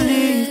 best to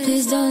leave.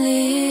 Please don't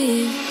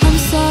leave. I'm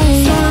sorry,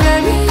 Don't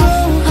let me go.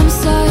 I'm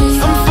sorry,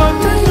 I'm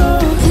fucked, I know.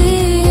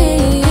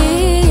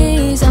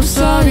 please, I'm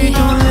sorry,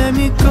 Don't let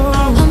me go.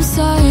 I'm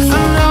sorry,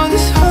 I know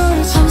this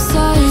hurts, I'm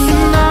sorry,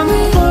 and I'm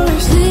the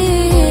worst.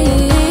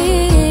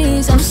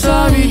 please, I'm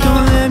sorry,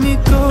 Don't let me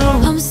go.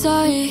 I'm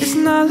sorry, It's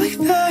not like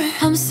that.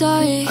 I'm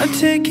sorry, I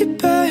take it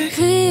back.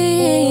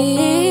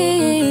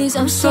 please,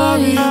 I'm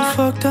sorry. I'm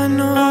fucked, I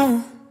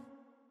know.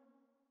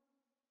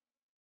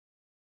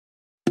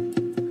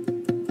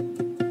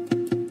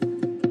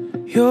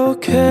 You're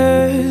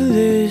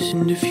careless,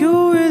 and if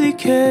you really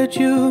cared,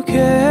 you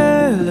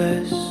care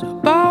less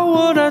about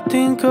what I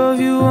think of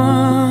you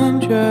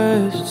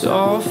undressed. It's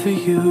all for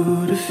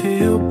you to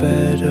feel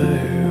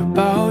better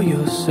about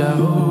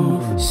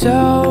yourself.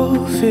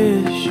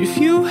 Selfish, if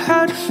you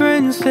had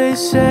friends, they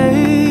say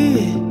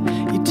it.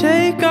 You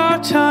take our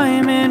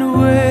time and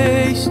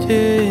waste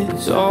it.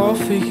 It's all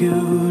for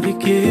you to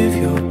give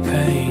your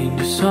pain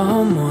to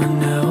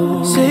someone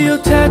else. Say you'll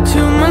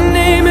tattoo my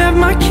name, have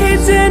my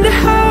kids in the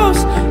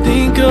house.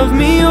 Think of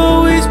me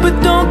always, but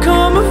don't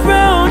come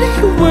around.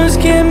 Your words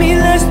get me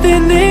less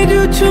than they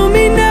do to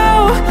me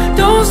now.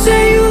 Don't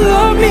say you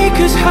love me,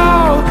 cause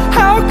how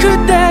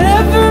could that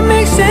ever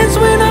make sense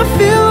when I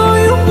feel all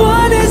you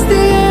want is the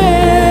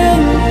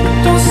end?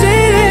 Don't say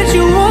that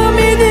you want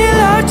me, then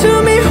lie to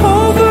me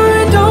over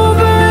and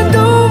over and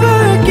over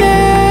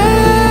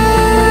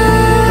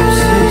again.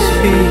 6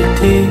 feet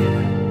deep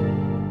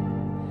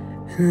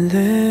in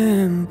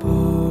limbo,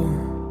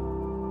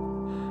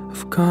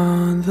 I've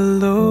gone the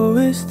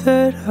lowest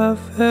that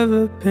I've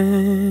ever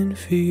been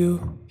for you.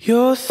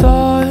 You're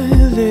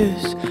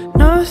thoughtless,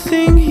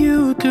 nothing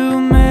you do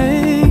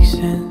makes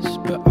sense,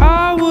 but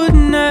I would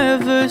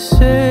never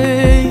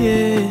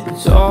say it.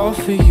 It's all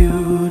for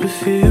you to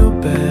feel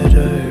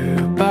better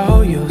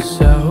about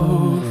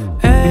yourself.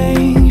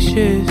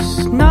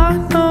 Anxious,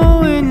 not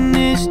knowing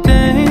it's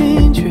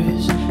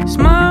dangerous. Is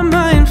my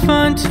mind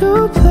fun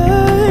to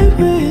play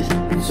with?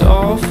 It's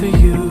all for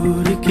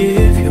you to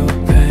give your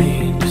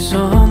pain to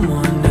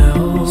someone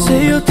else.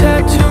 Say you'll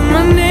tattoo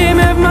my name,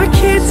 have my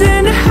kids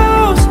in the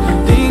house.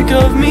 Think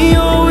of me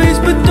always,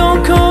 but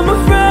don't come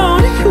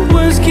around. Your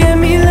words get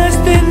me less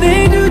than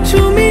they do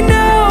to me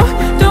now.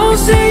 Don't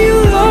say you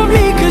love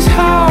me, cause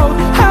how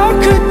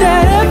could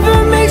that ever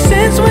make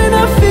sense when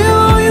I feel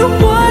all you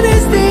want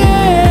is the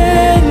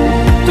end?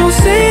 Don't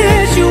say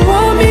that you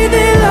want me,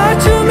 then lie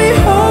to me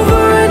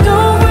over and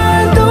over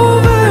and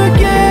over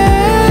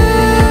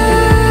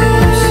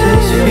again.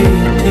 6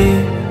 feet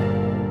deep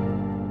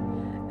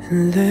in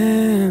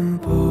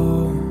limbo,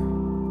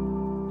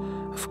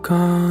 I've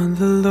gone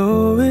the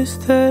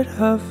lowest that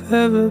I've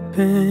ever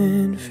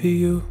been for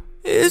you.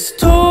 It's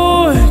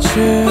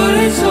torture, but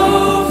it's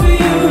all for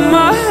you.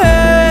 My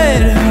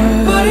head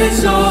hurts, but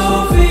it's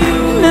all for you.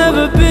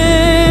 Never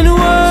been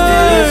worse,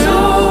 still it's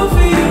all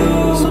for you.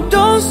 So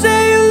don't say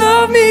you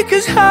love me,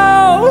 cause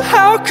how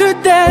could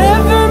that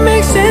ever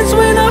make sense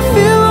when I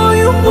feel all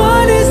you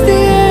want is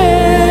the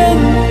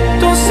end?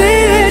 Don't say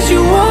that you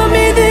want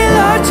me, then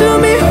lie to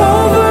me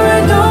over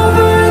and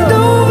over and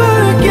over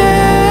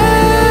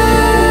again.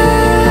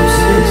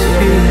 6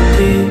 feet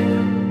deep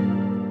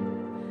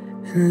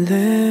in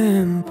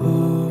limbo,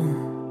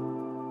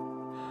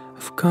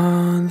 I've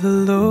gone the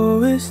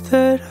lowest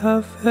that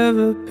I've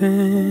ever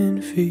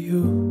been for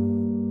you.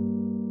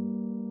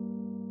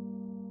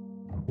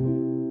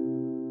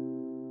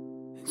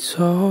 It's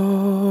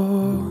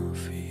all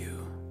for you.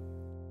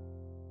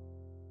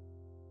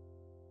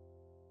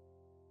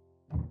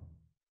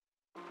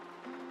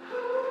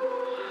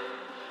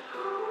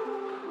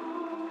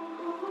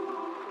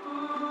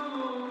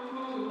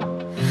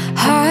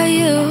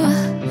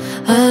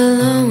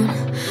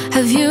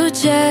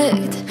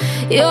 checked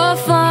your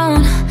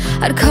phone,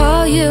 I'd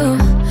call you,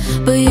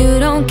 but you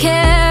don't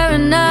care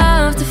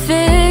enough to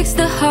fix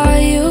the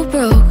heart you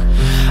broke.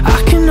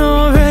 I can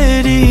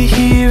already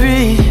hear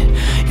it.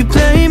 You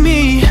blame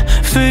me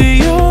for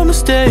your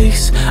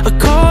mistakes. I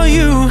call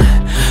you,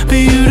 but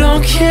you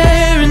don't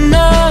care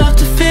enough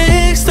to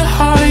fix the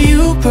heart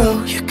you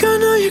broke. You're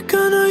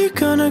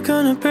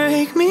gonna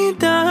break me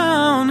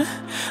down.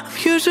 I'm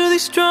usually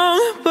strong,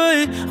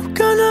 but I'm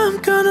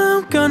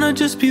gonna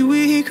just be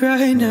weak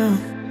right now.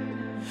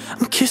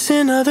 I'm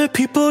kissing other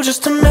people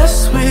just to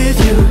mess with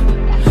you.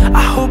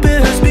 I hope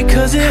it hurts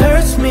because it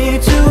hurts me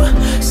too.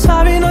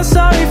 Sorry, not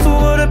sorry for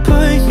what I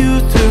put you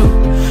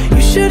through.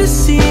 You should have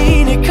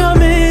seen it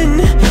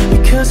coming,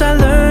 because I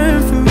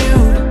learned from you.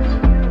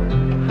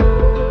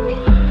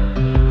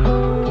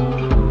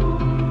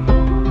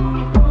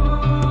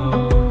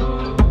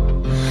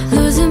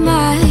 Losing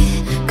my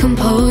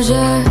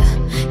composure,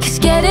 'cause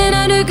getting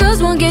under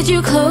girls won't get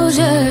you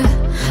closure.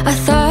 I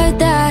thought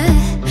that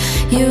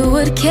you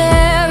would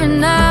care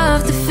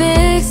enough to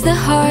fix the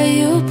heart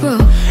you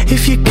broke.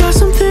 If you got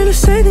something to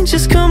say, then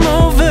just come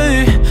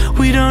over.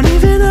 We don't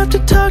even have to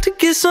talk to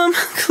get some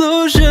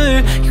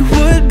closure. You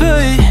would,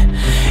 but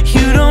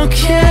you don't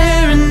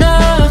care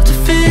enough to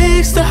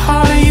fix the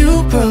heart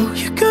you broke.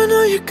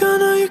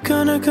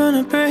 You're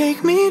gonna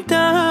break me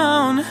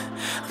down.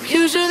 I'm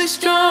usually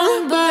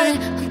strong, but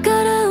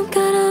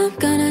I'm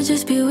gonna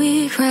just be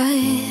weak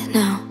right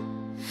now.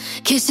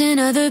 Kissing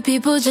other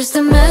people just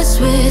to mess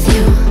with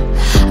you.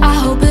 I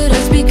hope it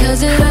hurts because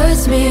it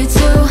hurts me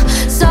too.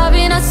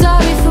 Sorry, not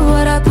sorry for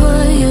what I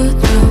put you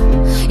through.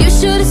 You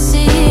should have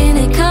seen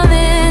it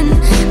coming,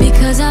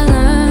 because I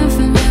learned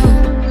from you.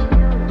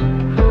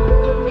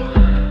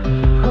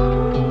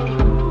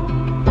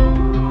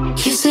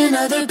 Kissing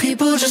other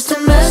people just to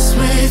mess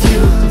with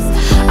you.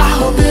 I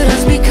hope it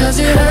hurts because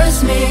it hurts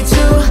me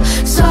too.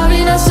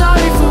 Sorry, not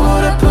sorry for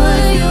what I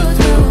put you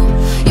through.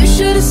 You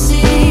should have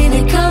seen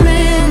it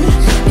coming,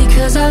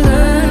 because I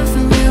learned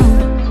from you.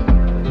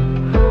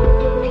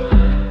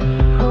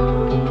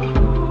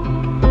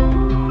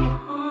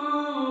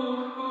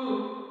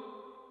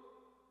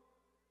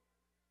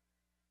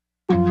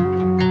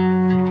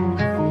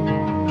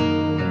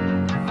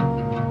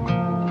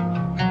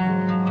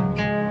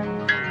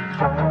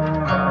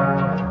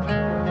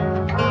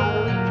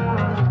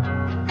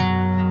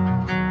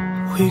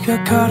 we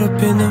got caught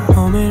up in the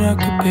moment. I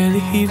could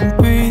barely even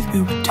breathe.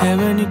 We were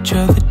tearing each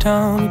other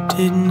down. We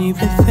didn't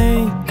even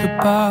think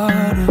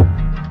about it.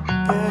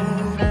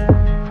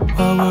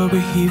 Why were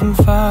we even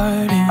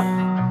fighting?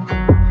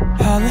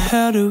 How the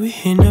hell do we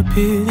end up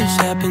here? This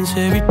happens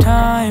every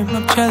time.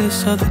 I'm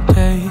jealous of the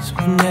days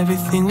when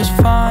everything was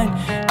fine.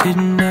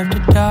 Didn't have to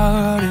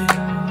doubt it.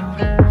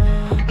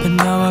 But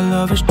now our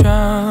love is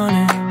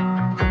drowning.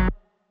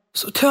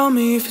 So tell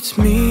me if it's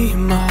me,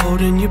 am I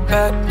holding you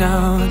back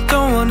now? I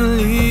don't wanna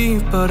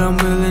leave, but I'm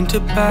willing to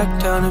back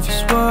down if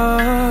it's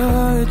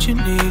what you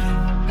need.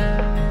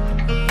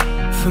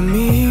 For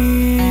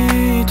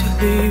me to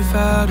leave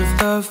out of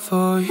love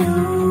for you.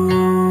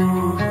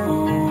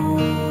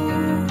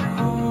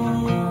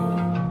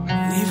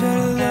 Leave out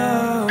of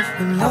love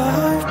when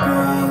life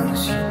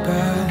brings you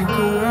back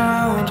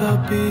around,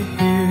 I'll be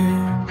here.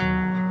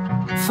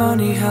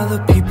 Funny how the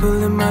people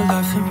in my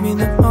life that mean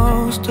the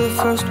most are the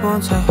first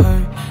ones I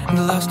hurt, and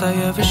the last I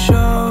ever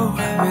show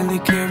I really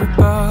care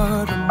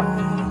about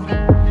them.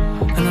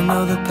 And I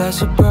know that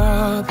that's a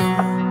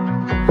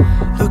problem.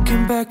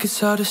 Looking back, it's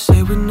hard to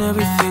say when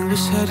everything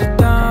was headed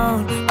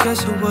down.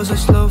 Guess it was a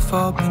slow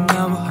fall, but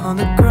now we're on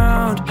the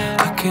ground.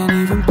 I can't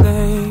even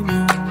blame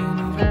you.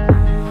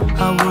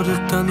 I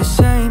would've done the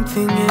same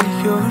thing in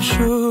your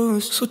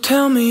shoes. So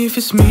tell me if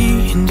it's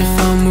me and if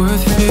I'm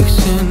worth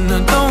fixing. I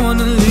don't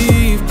wanna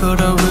leave,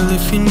 but I will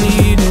if you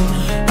need it.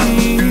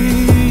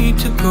 Need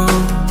to go.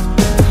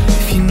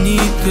 If you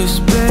need the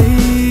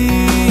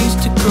space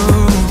to go.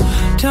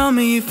 Tell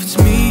me if it's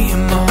me,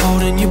 am I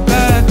holding you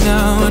back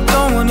now? I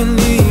don't wanna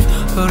leave,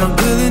 but I'm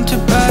willing to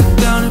back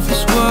down if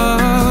it's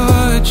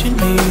what you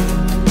need.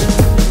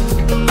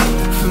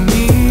 For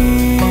me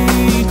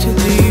to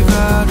leave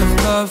out of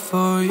love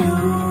for you.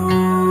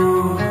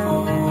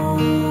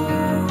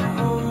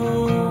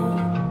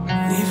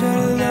 Leave out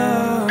of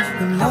love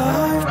when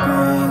life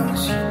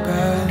brings you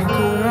back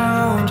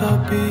around,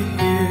 I'll be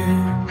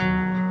here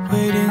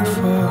waiting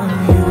for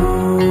you.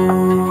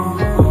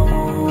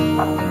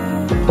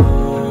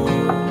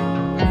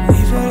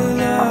 Leave out of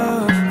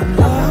love when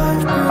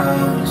life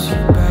brings you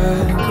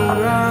back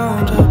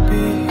around, I'll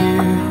be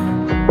here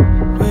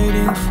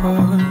waiting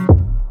for you.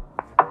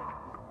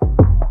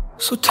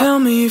 So tell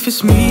me if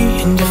it's me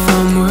and if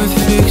I'm worth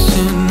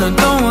fixing. I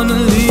don't wanna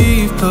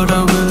leave, but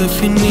I will if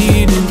you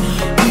need it.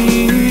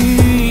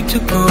 Need to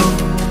go.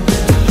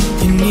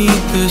 You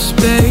need the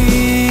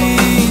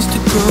space to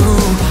go.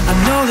 I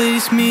know that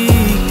it's me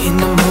and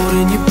I'm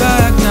holding you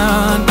back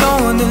now. I don't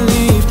wanna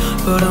leave,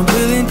 but I'm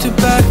willing to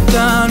back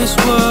down. It's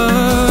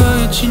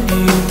what you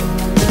need.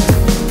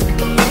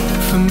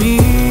 For me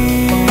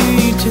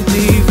to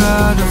leave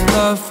out of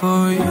love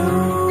for you.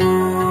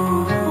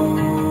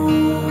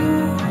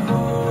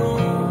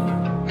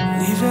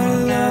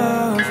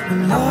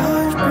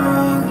 life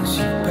brings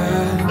you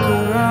back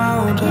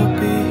around, I'll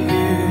be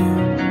here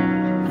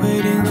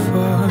waiting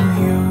for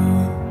you.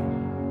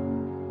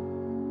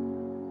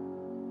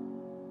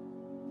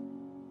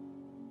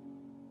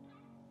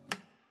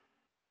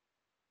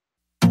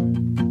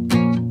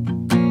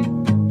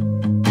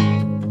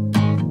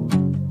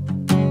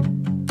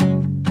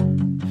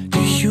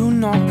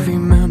 Not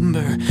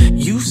remember,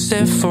 you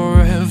said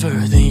forever,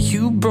 then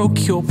you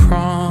broke your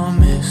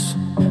promise.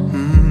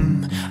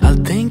 I'll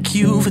thank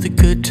you for the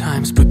good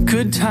times, but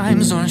good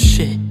times aren't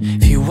shit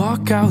if you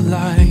walk out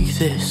like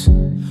this.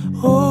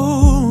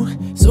 Oh,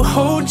 so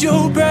hold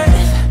your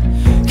breath,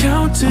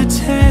 count to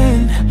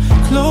 10,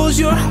 close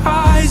your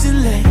eyes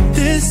and let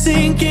this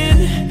sink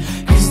in.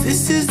 Cause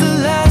this is the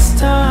last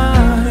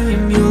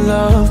time you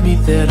love me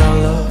that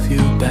I'll love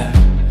you back.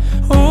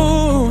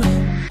 Oh,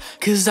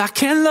 cause I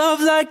can't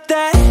love like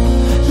that.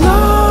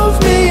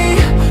 Love me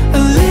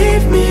and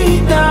leave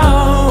me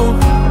now.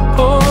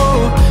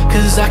 Oh,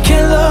 cause I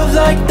can't love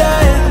like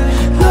that.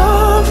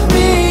 Love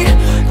me,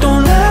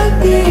 don't let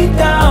me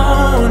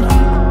down.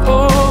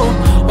 Oh,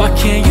 why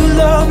can't you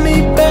love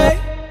me back?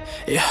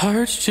 It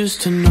hurts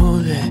just to know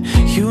that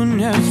you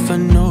never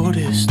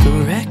noticed the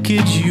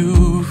wreckage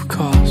you've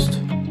caused.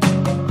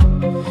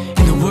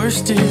 And the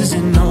worst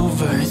isn't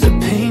over, the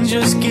pain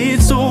just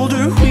gets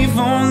older. We've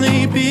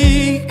only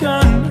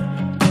begun.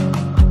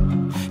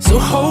 So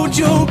hold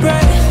your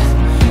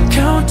breath,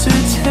 count to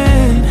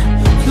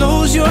 10,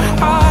 close your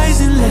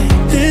eyes and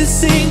let this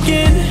sink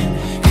in.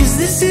 Cause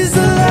this is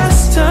the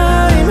last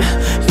time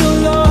you'll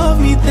love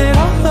me, then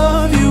I'll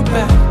love you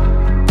back.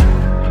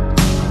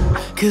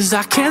 Cause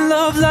I can't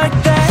love like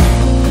that.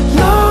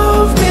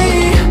 Love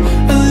me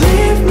and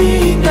leave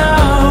me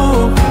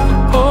now.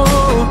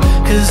 Oh,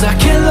 cause I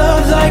can't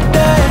love like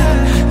that.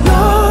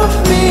 Love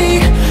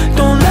me,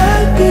 don't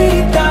let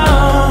me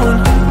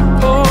down.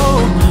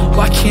 Oh,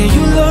 why can't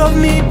you love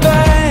me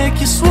back?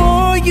 You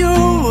swore you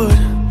would,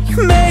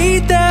 you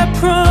made that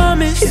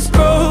promise. It's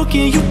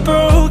broken, you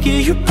broke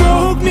it, you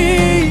broke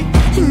me.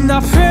 And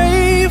I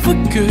prayed for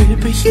good,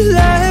 but you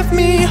left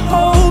me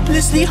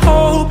hopelessly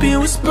hoping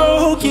what's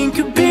broken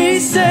could be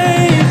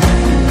saved.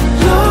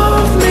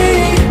 Love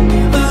me,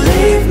 but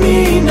leave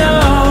me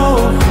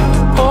now.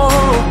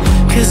 Oh,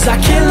 cause I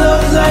can't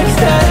love like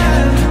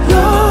that.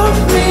 Love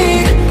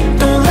me,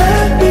 don't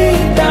let me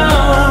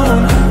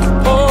down.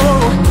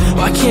 Oh,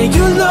 why can't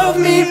you love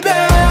me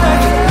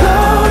back?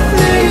 Love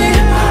me,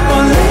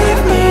 or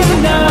leave me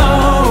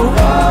now.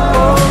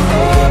 Oh,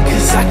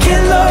 cause I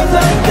can't love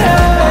like that.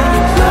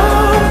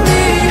 Love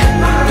me,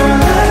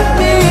 don't let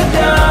me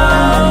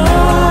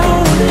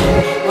down.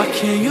 Why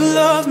can't you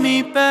love me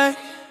back?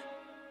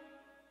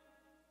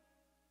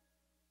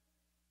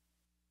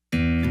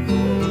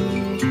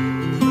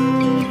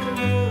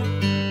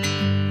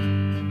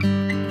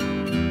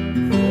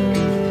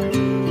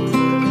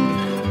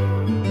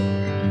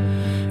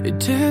 It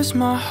tears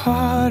my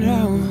heart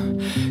out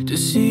to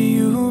see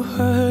you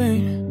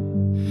hurt.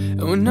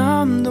 And when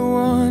I'm the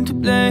one to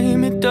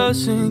blame, it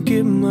doesn't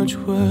get much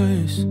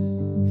worse.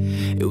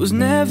 It was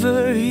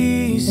never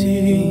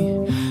easy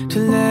to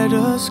let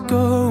us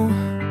go.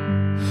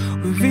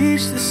 We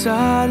reached the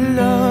side of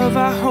love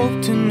I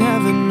hope to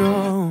never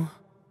know.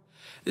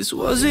 This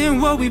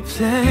wasn't what we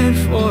planned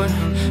for,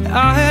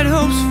 I had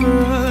hopes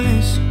for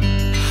us.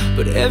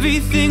 But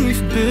everything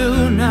we've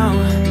built now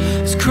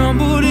has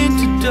crumbled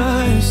into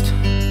dust.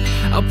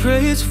 I'll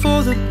pray it's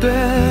for the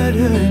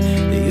better,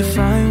 that you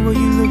find what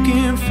you're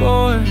looking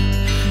for.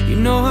 You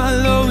know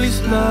I'll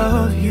always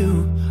love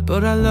you,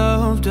 but I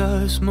loved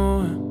us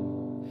more.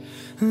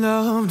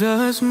 Loved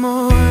us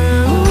more. Ooh,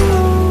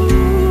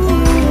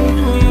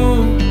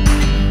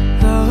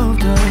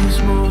 loved us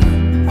more.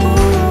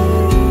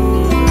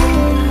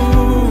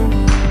 Ooh,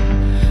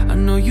 I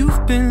know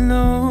you've been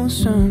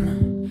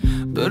lonesome,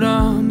 but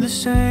I'm the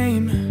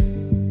same.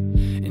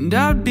 And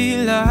I'd be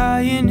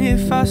lying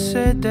if I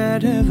said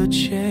that ever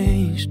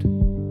changed.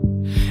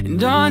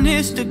 And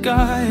honest to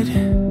God,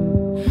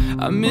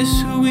 I miss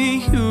who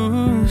we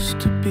used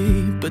to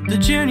be. But the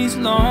journey's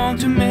long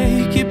to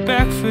make it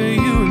back for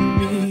you and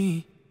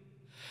me.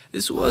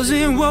 This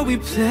wasn't what we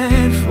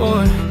planned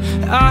for,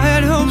 I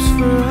had hopes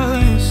for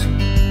us.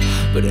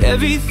 But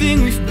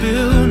everything we've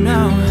built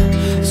now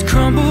has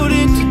crumbled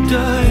into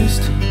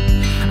dust.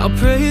 I'll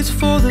pray it's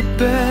for the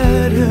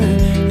better,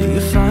 that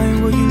you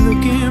find what you're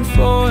looking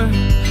for.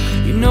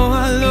 You know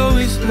I'll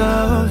always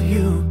love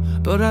you,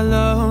 but I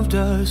loved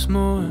us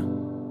more.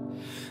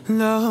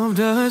 Loved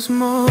us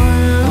more. Ooh,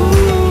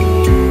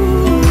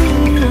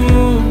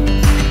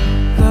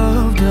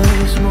 loved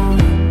us more.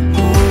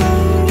 Ooh,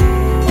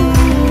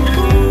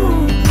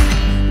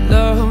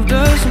 loved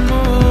us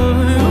more.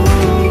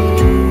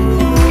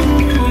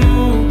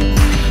 Ooh,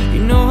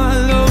 you know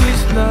I'll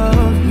always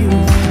love you,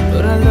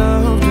 but I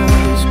loved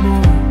us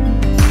more.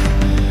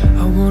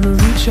 I wanna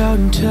reach out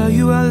and tell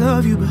you I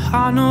love you, but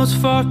I know it's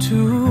far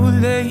too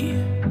late.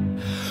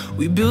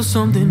 We built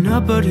something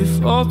up, but it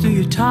fall through.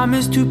 Your time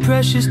is too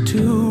precious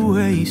to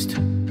waste.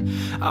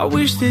 I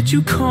wish that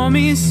you call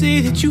me and say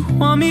that you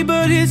want me,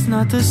 but it's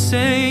not the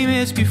same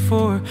as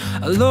before.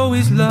 I'll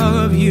always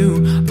love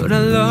you, but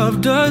our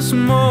love does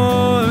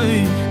more.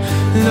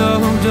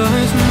 Love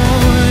does more.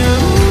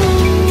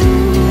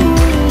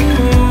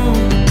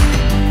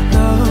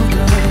 Love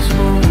does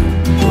more.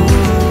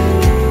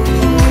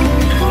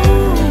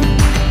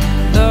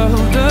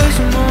 Love does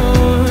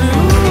more.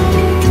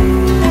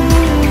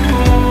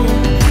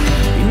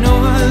 You know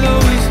I'll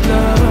always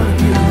love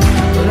you,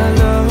 but our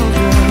love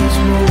does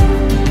more.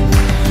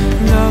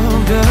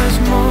 Love does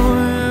more.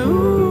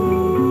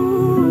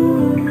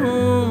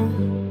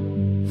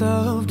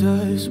 Love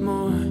does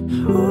more.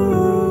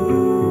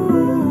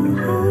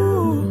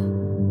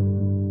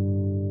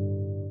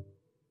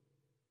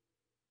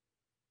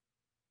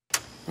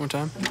 One more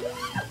time.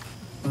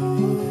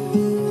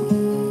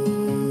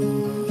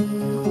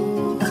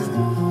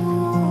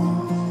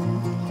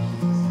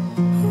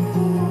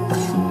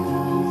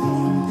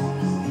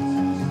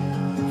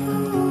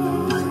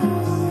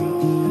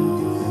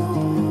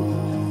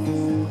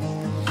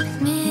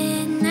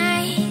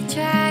 Midnight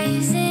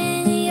drives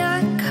in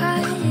your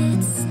car,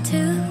 it's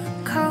too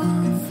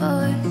cold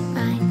for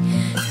mine.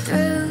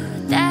 Through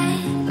that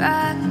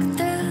rock,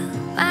 through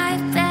my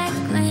back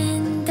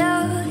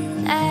window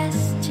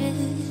last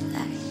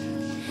July.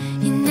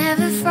 You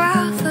never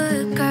fall for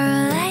a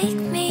girl like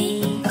me.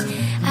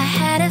 I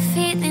had a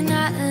feeling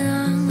all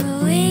along that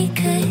we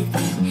could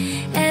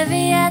be.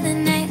 Every other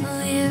night when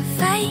we were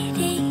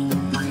fighting,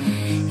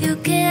 you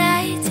get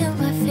lie to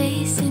my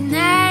face and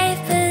I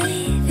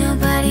believe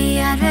nobody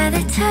I'd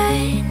rather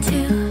turn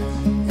to.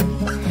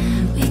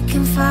 We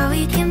can fall,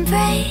 we can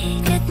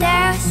break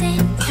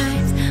 1,000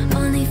 times.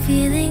 Only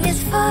feeling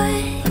is for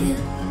you.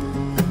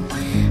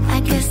 I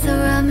guess the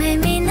world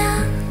made me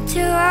numb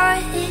to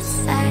all its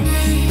sides.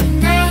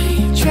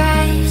 Night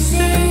drives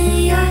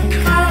in your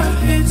car,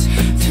 it's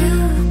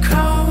too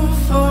cold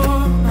for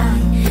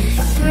mine.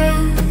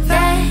 Through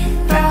that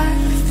rock,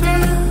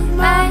 through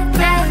my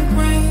back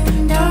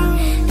window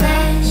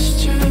last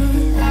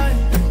July.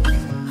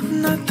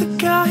 I'm not the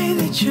guy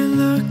that you're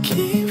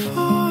looking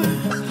for.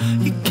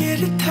 You get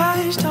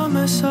attached, I'll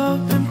mess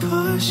up and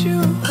push you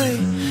away.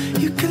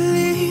 You could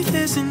leave,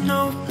 there's an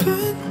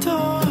open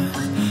door,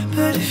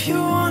 but if you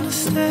wanna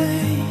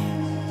stay,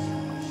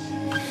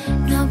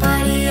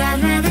 Nobody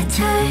I'd rather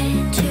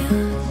turn to.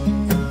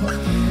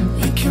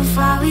 We can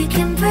fall, we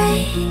can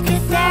break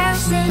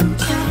 1,000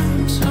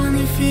 times.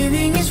 Only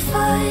feeling is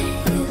for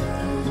you.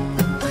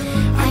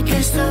 I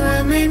guess the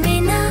world made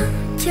me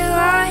numb to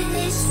all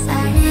this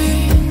side.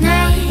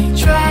 Night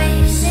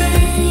drives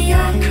in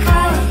your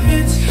car,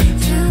 it's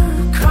too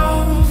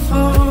cold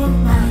for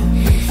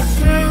mine.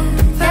 Through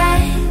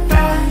that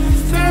rock,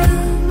 through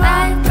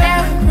my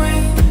back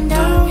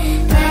window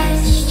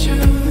last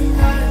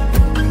July.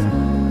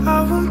 I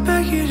won't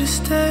beg you to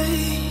stay,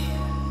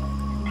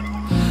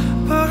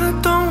 but I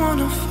don't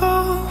wanna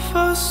fall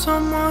for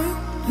someone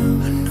new.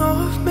 I know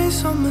I've made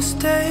some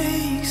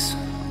mistakes,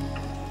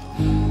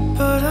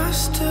 but I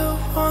still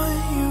want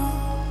you.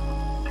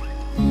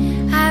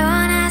 I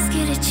won't ask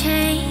you to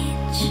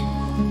change,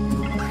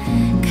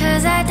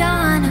 'cause I don't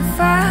wanna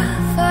fall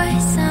for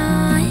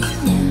someone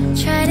new.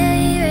 Try to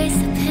erase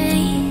the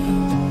pain,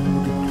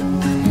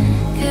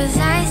 'cause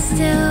I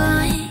still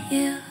want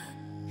you.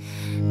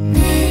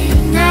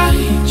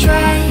 Midnight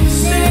drives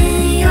in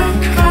your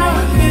car,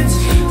 it's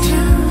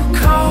too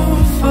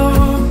cold for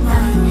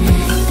mine.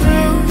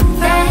 Through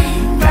that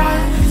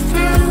rock,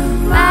 through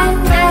my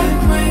back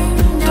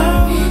window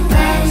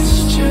last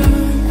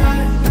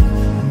July.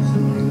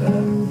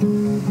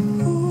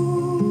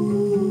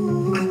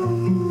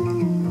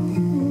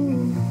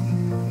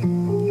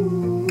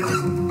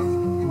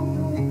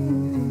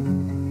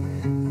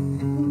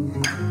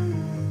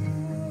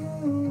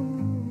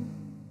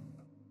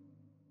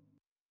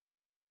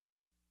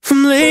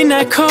 From late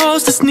night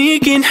calls to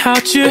sneaking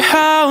out your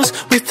house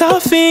with our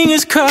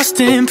fingers crossed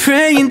and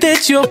praying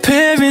that your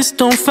parents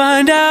don't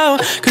find out.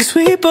 'Cause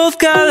we both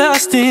got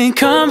lost in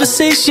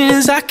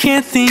conversations I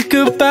can't think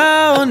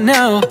about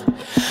now.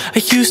 I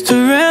used to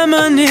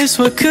reminisce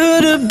what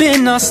could have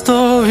been our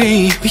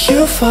story, but you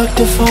fucked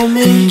it for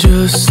me. And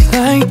just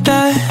like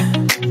that,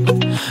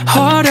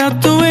 heart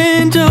out the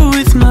window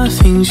with my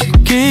things you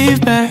gave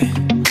back.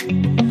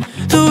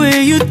 The way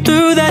you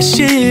threw that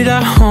shit,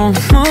 I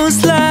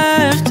almost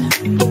laughed.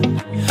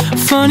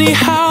 Funny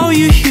how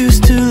you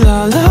used to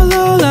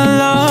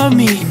love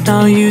me.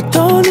 Now you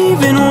don't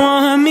even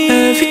want me.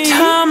 Every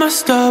time I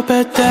stop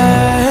at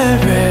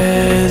that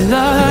red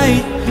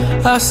light,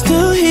 I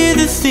still hear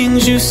the things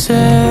you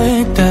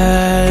said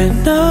that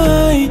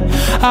night.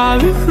 I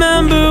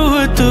remember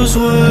what those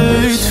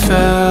words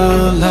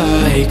felt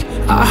like.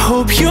 I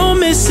hope you're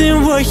missing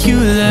what you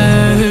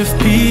left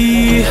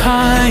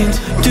behind.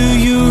 Do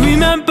you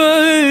remember?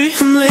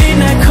 From late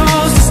night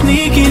calls to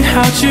sneaking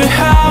out your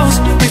house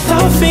with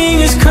our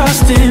fingers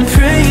crossed and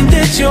praying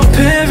that your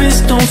parents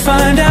don't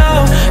find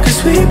out. 'Cause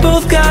we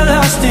both got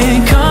lost in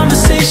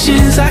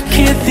conversations I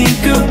can't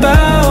think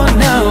about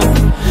now.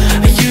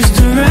 I used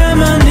to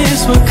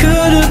reminisce what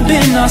could have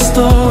been our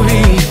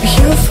story, but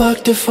you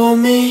fucked it for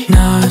me.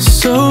 Not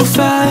so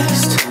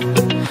fast,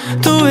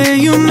 the way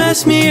you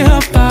mess me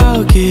up,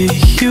 I'll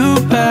get you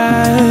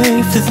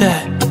back for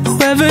that.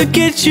 Whoever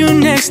gets you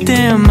next,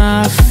 damn,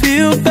 I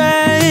feel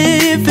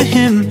bad for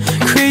him.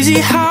 Crazy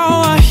how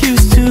I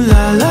used to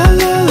la la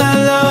la la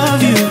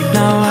love you.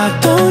 Now I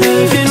don't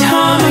even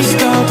wanna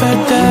stop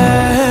at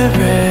that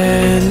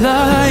red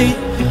light.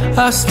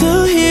 I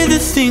still hear the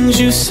things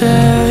you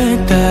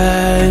said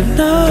that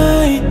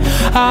night.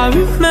 I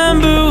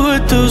remember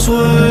what those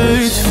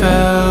words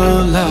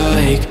felt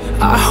like.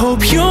 I hope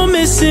you're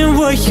missing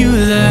what you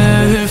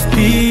left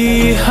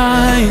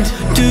behind.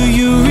 Do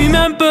you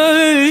remember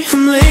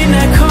from late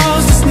night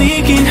calls to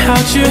sneaking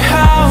out your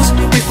house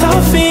with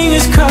our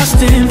fingers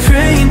crossed and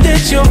praying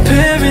that your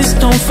parents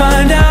don't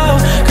find out?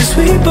 Cause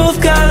we both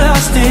got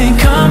lost in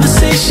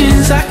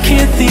conversations I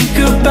can't think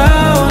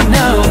about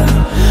now.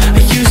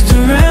 I used to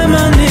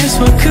reminisce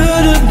what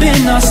could have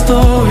been our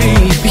story,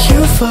 but you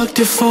fucked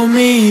it for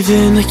me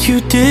then like you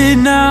did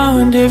now.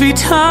 And every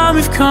time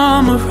we've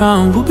come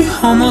around, we'll be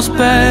almost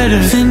better.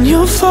 Then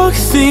you'll fuck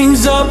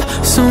things up,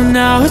 so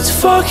now it's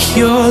fuck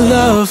your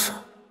love.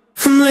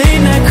 From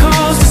late night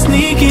calls to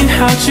sneaking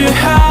out your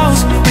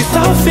house with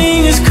our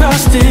fingers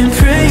crossed and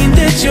praying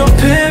that your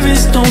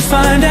parents don't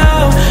find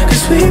out.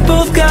 Cause we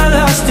both got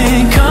lost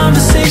in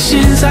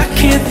conversations I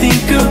can't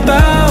think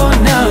about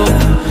now.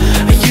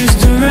 I used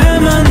to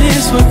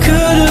reminisce what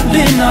could have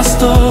been our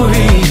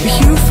story, but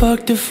you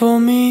fucked it for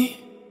me.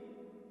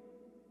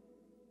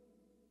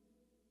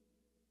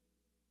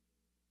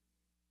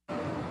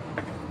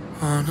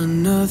 On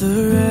another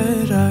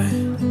red eye,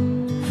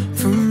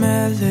 from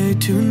LA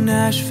to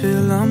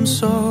Nashville, I'm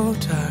so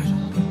tired.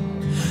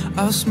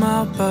 I'll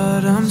smile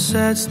but I'm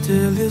sad,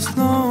 still it's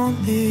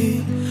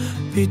lonely.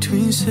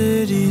 Between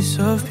cities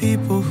of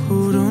people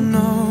who don't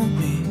know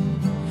me,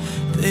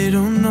 they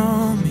don't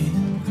know me.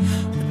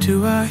 But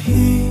do I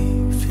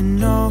even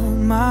know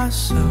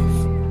myself?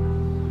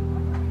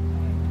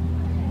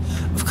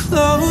 I've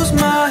closed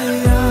my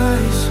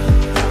eyes,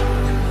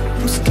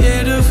 I'm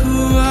scared of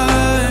who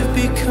I've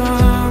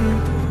become.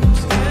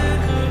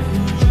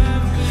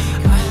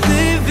 I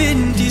live in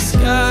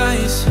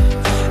disguise,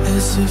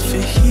 as if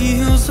it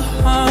heals the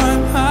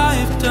harm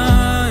I've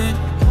done.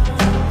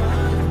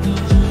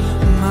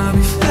 My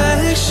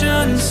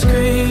reflection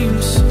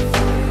screams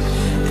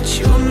that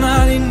you're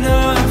not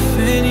enough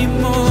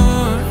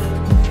anymore.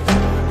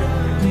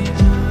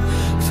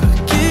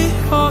 Forget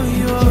all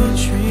your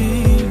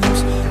dreams,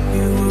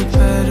 you were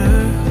better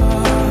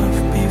off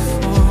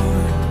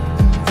before.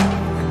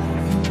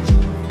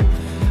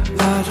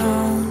 I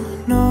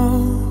don't know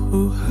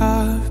who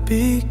I've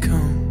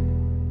become.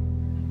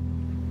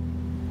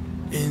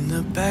 In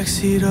the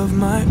backseat of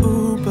my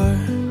Uber,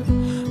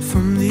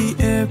 from the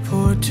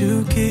airport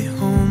to get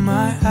home,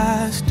 I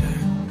asked her,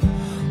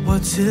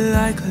 what's it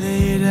like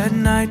late at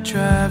night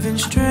driving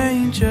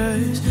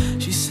strangers?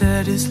 She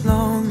said it's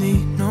lonely,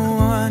 no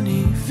one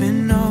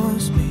even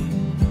knows me.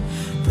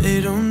 They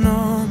don't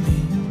know me,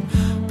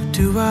 but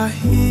do I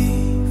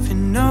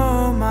even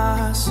know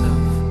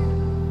myself?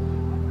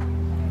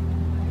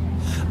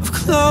 I've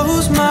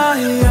closed my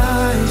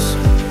eyes,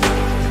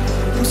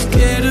 I'm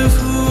scared of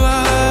who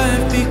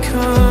I've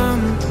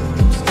become.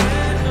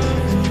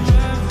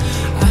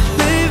 I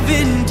live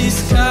in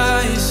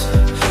disguise,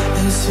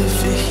 as if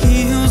it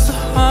heals the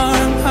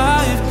harm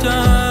I've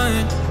done.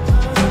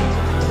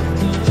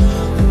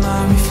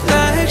 My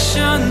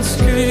reflection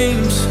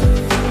screams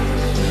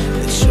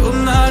that you're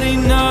not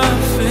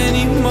enough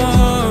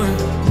anymore.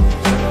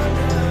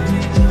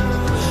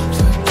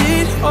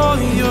 Forget all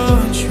your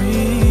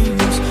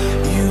dreams,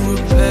 you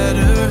were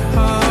better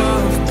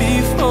off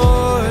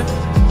before.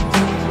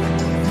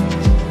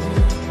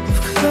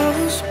 I've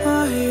closed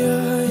my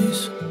eyes,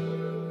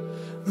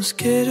 I'm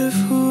scared of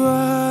who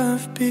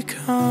I've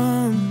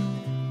become.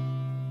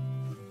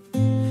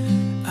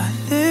 I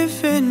live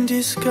in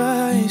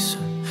disguise,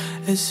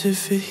 as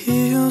if it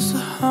heals the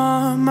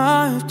harm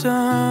I've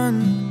done.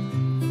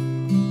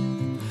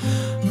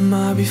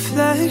 My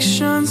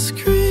reflection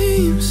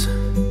screams,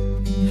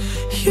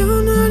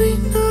 you're not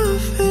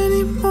enough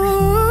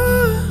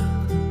anymore.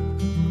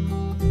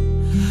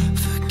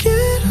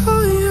 Forget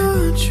all your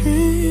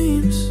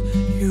dreams,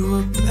 you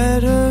were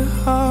better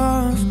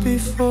off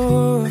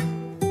before.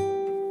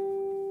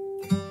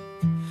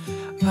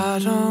 I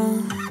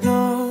don't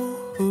know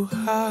who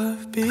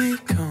I've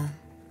become.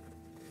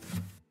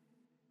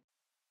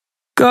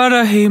 God,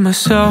 I hate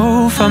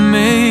myself, I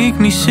make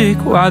me sick.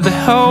 Why the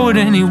hell would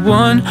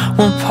anyone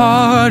want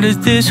part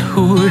of this?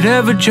 Who would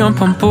ever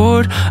jump on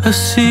board a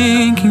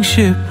sinking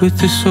ship with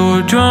the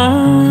sword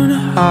drawn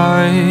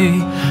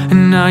high?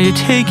 And now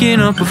you're taking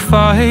up a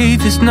fight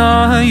that's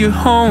not your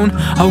own.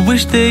 I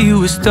wish that you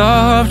would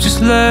stop,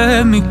 just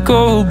let me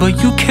go.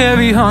 But you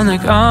carry on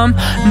like I'm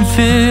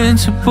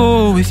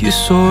invincible with your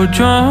sword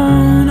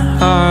drawn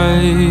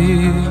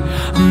high.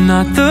 I'm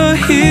not the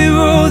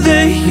hero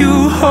that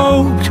you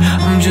hoped,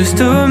 I'm just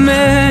a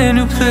man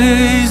who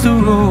plays the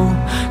role.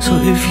 So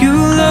if you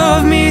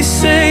love me,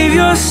 save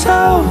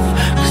yourself,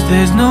 'cause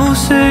there's no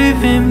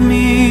saving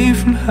me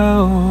from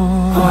hell.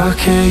 Why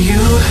can't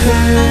you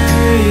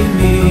hate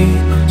me?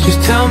 Just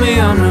tell me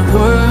I'm not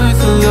worth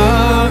the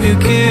love you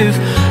give.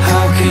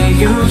 How can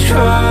you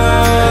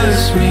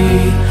trust me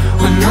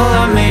when all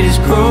I made is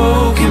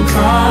broken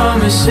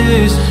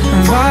promises?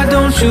 And why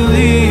don't you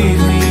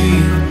leave me?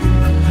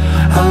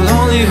 I'll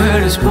only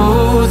hurt us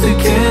both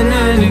again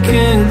and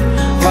again.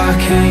 Why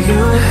can't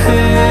you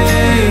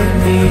hate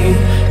me?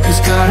 'Cause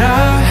God,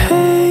 I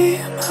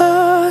hate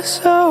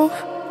myself.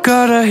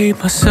 God, I hate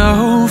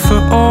myself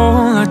for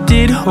all I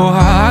did. Oh,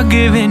 I'd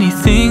give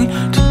anything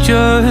to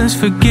just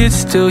forget.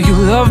 Still, you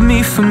love me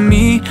for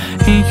me,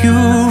 and you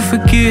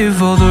forgive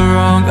all the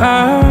wrong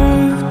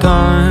I've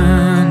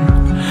done.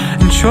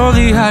 And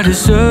surely I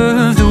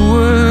deserve the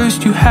worst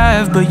you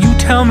have, but you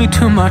tell me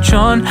to march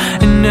on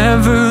and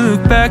never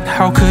look back.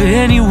 How could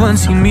anyone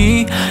see me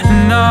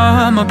and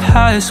I'm a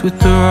past with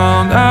the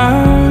wrong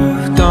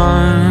I've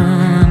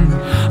done?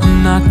 I'm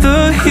not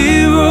the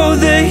hero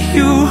that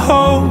you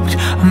hoped,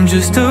 I'm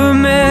just a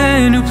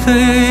man who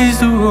plays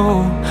the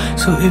role.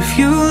 So if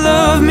you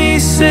love me,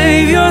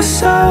 save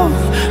yourself,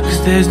 'cause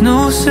there's no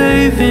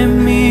saving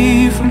me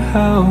from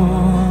hell.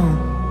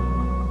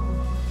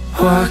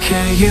 Why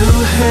can't you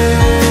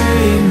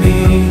hate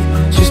me?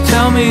 Just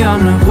tell me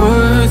I'm not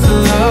worth the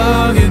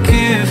love you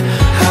give.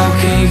 How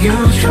can you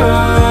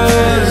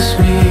trust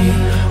me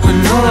when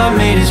all I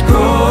made is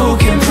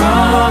broken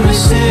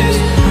promises?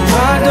 And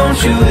why don't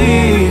you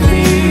leave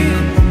me?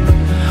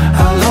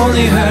 I'll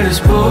only hurt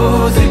us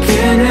both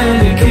again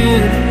and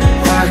again.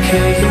 Why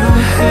can't you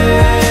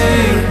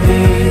hate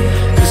me?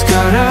 'Cause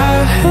God, I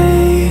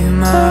hate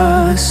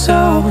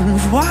myself.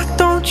 Why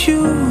don't you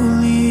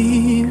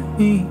leave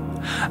me?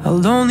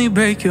 I'll only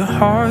break your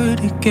heart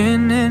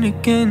again and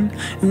again.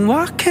 And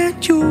why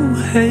can't you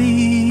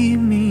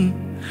hate me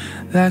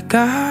like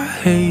I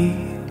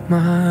hate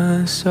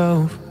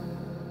myself?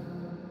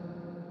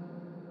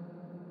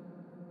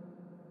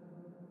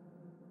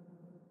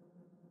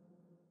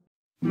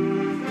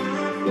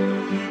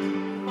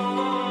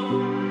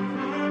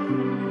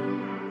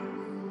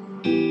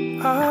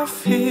 I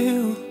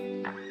feel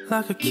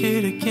like a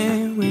kid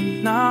again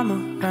when I'm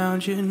around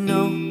you.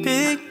 No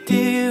big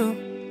deal,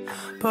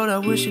 but I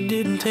wish it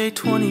didn't take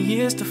 20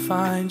 years to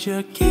find you.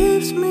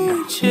 Gives me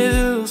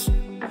chills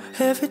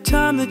every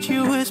time that you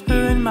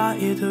whisper in my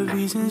ear the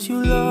reasons you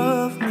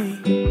love me.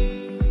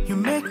 You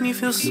make me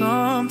feel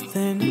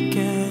something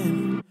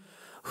again.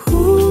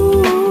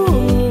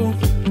 Ooh,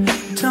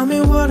 tell me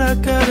what I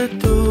gotta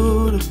do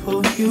to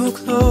pull you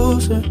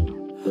closer,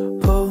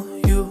 pull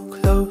you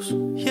close,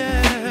 yeah.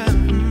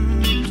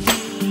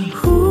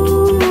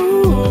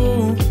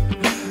 Ooh,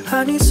 I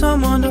need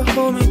someone to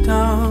hold me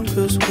down,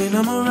 'cause when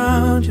I'm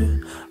around you,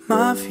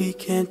 my feet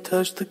can't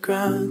touch the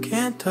ground,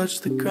 can't touch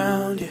the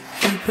ground, yeah.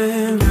 You've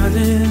been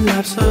running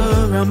laps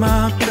around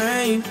my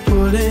brain,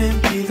 wouldn't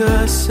be the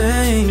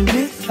same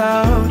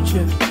without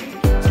you,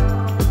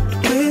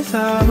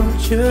 without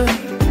you.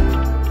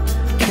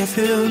 Can't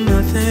feel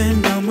nothing,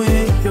 I'm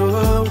with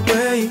your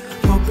way,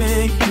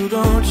 hoping you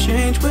don't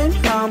change when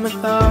I'm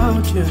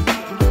without you.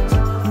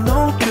 No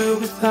good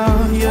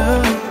without you.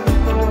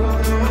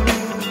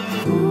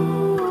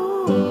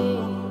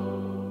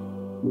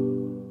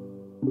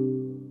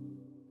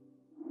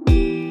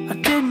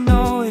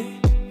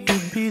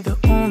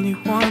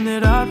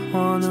 That I'd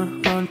wanna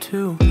run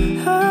to.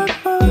 At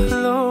my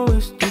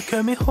lowest, you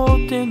kept me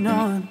holding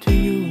on to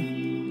you.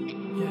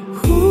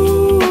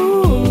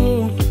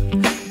 Ooh,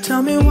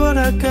 tell me what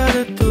I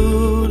gotta do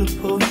to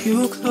pull you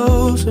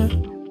closer,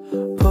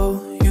 pull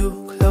you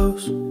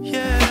close,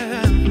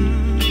 yeah.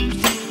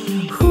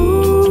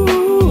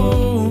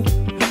 Ooh,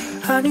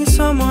 I need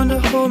someone to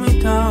hold me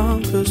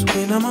down, 'cause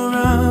when I'm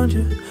around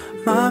you,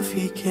 my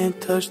feet can't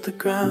touch the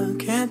ground,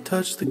 can't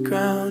touch the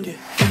ground, yeah.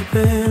 You've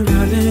been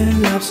running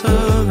laps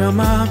around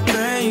my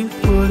brain,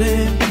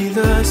 wouldn't be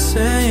the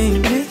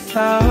same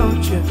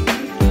without you,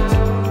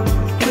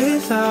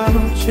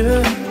 without you.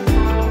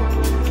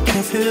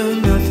 Can't feel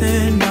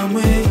nothing, I'm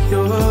with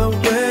your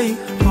way,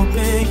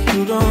 hoping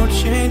you don't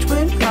change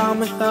when I'm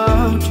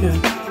without you.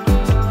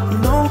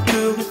 I'm no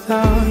good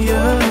without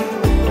you.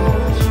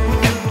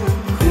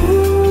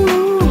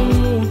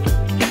 Ooh,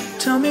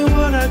 tell me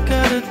what I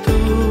gotta do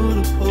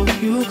to pull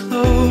you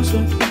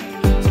closer,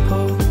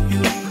 pull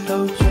you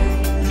close.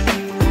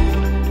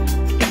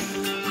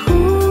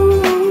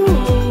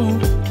 Ooh,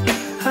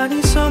 I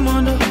need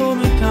someone to hold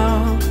me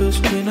down, 'cause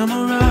when I'm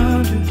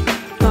around you,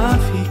 my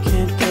feet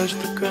can't touch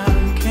the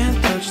ground, can't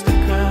touch the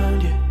ground,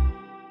 yeah.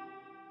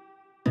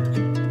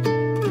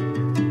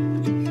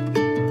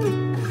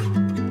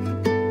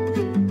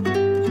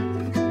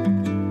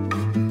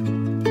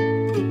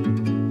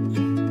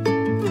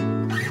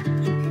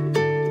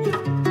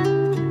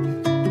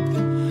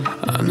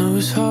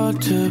 It's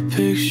hard to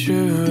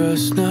picture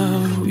us now.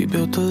 We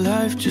built a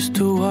life just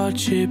to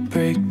watch it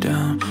break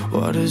down.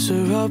 Waters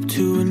are up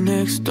to our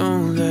necks,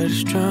 don't let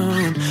us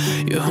drown.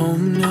 You're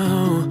home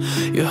now,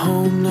 you're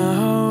home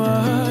now.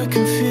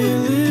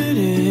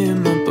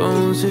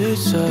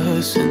 it's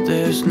us, and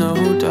there's no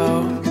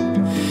doubt.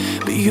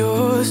 But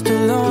you're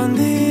still on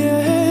the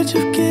edge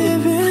of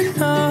giving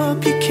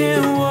up. You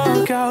can't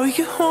walk out,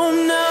 you're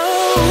home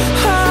now.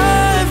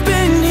 I've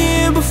been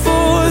here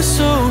before,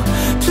 so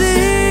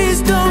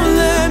please don't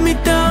let me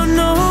down,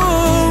 no.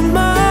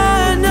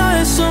 Might not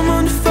have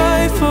someone to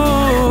fight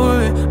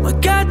for. My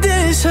God,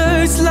 this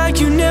hurts like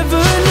you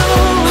never know.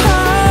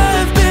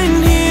 I've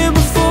been here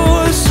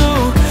before,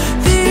 so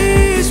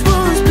these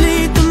wounds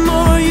bleed the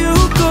more you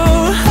go.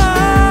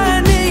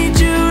 I need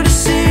you to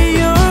see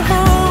you're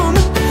home,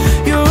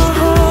 you're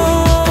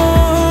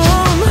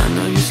home. I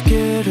know you're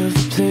scared of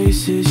the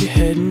places you're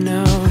heading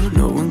out.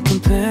 No one can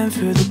plan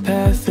for the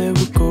path that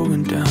we're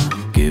going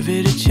down. Give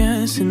it a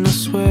chance and I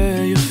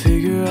swear you'll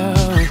figure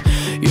out.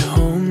 You're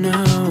home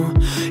now,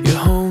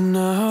 you're home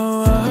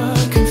now.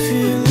 I can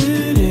feel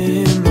it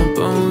in my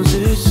bones,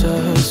 it's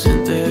us,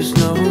 and there's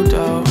no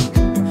doubt.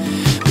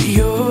 But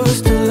you're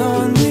still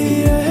on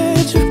the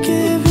edge of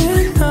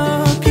giving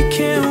up. You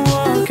can't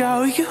walk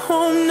out, you're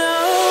home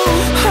now.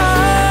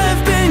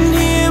 I've been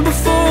here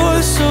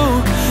before, so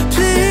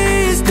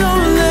please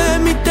don't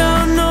let me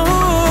down, no.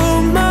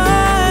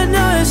 Might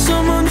not have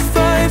someone to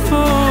fight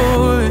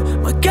for.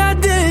 My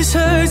God, this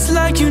hurts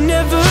like you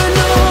never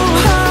know.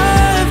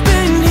 I've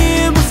been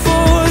here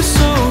before,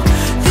 so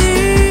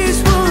these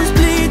wounds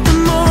bleed the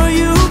more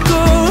you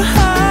go.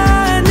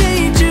 I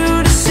need you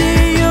to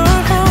see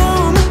you're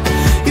home,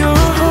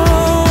 you're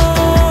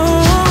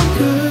home.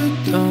 Good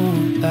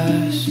don't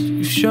last.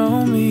 You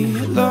show me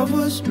love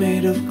was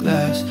made of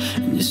glass,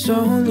 and it's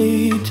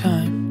only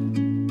time.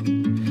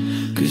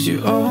 Cause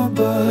you're all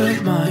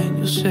but mine.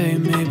 You'll say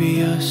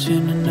maybe us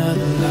in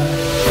another life.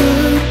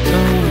 Good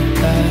don't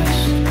last.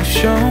 You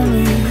show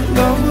me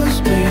love was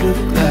made of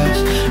glass,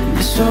 and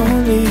it's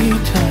only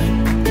time.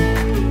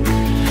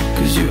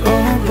 Cause you're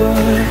all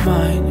but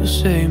mine. You'll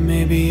say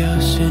maybe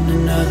us in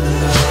another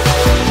life.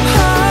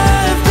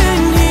 I've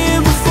been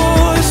here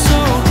before, so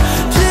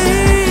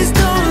please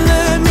don't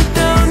let me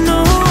down,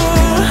 no.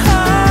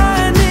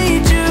 I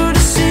need you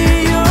to see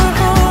you're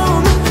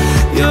home,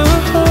 you're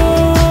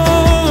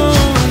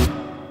home.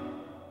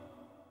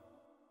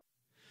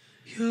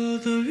 You're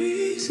the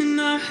reason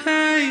I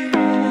hate.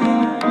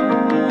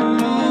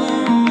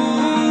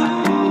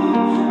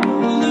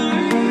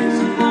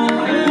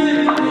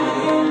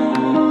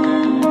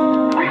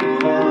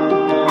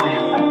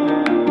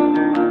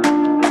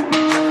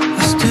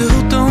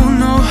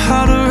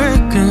 How to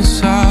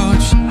reconcile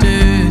what you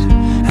did,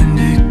 and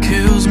it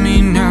kills me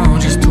now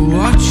just to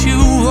watch you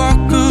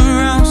walk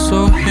around so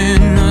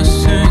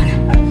innocent.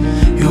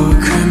 You're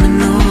a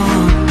criminal,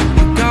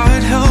 but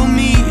God help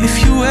me if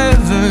you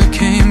ever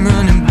came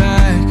running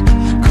back.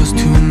 Cause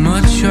too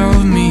much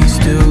of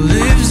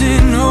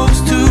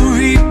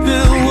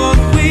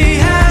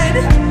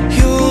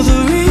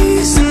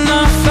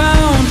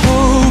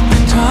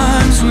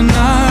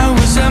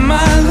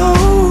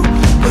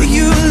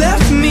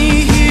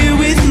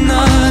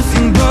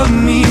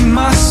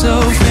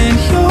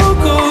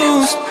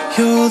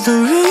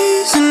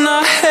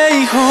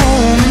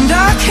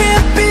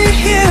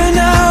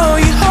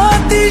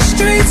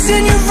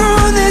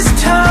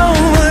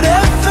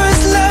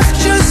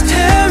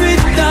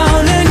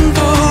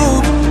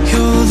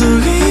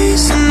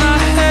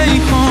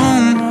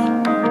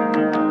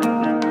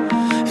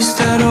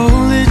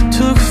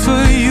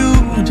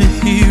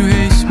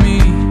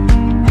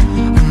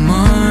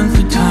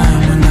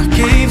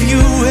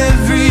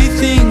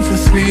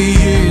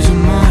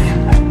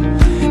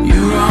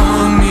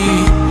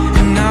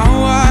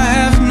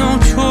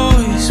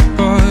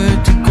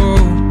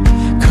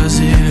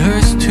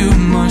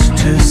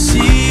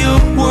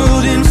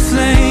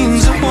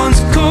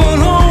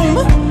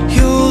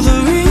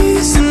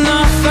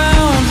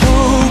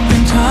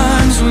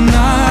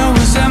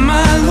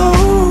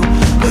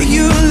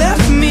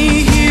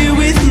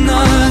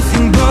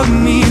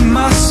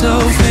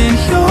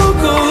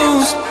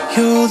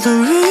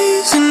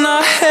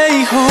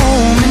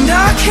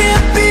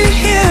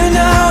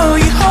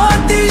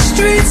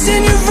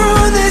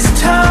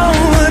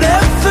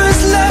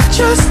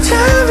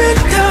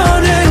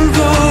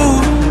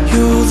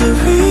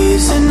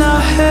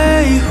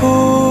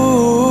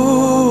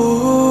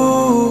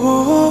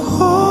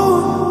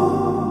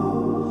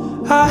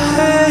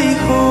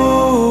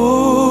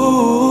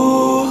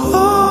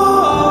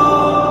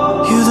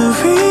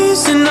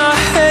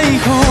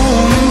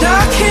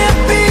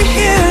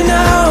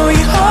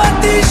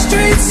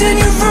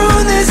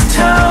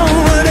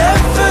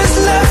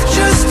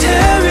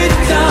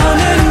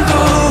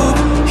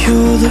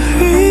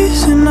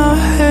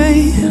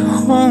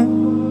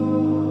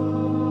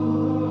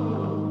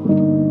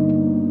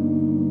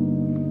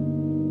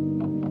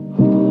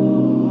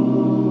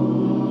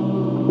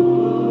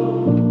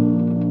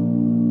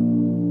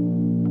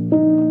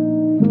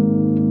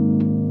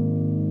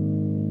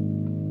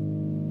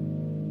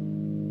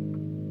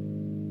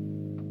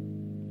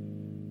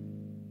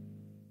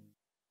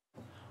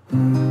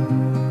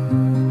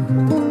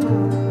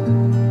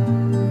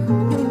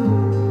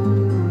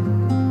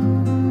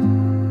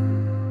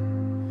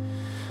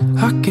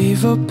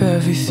gave up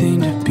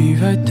everything to be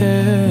right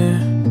there.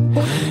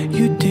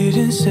 You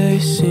didn't say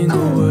a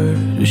single word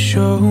to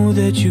show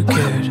that you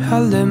cared. I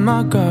let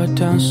my guard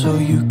down so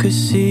you could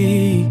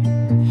see.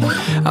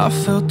 I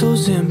felt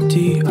those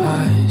empty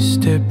eyes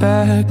stare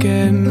back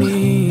at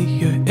me.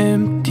 Your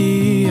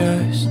empty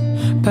eyes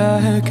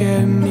back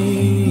at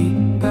me,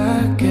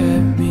 back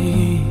at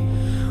me.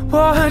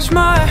 Watch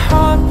my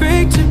heart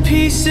break to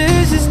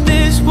pieces. Is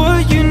this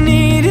what you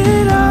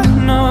needed? I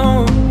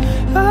know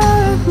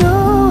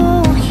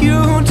you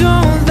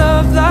don't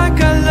love like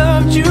I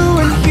loved you,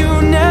 and you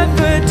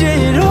never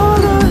did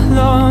all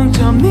along.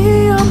 Tell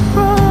me I'm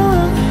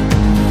wrong.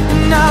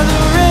 Now the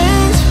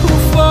rains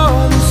will fall,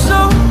 and so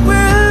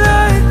will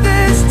I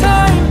this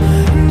time.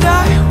 And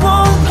I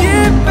won't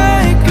get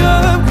back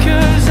up,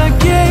 'cause I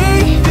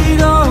gave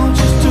it all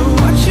just to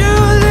watch you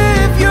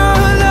live your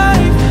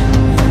life.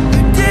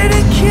 You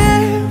didn't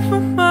care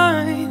for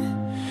mine.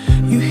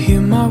 You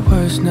hear my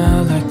words now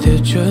like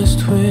they're just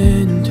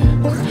wind.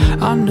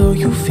 I know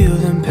you feel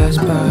them pass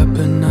by,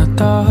 but not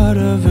thought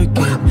of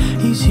again.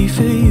 Easy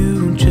for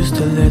you just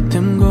to let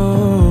them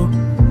go.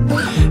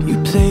 You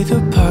play the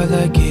part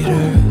like it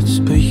hurts,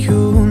 but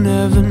you'll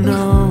never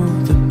know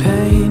the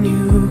pain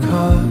you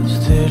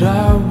caused that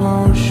I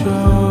won't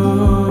show.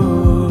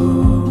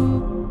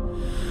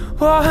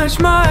 Watch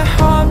my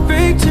heart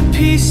break to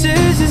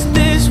pieces. Is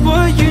this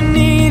what you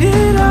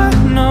needed? I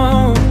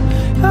know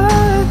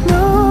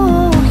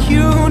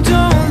you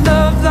don't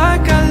love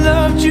like I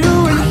loved you,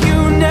 and you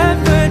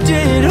never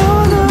did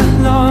all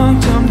along.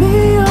 Tell me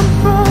I'm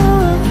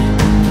wrong.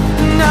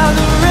 Now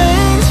the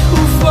rains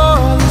will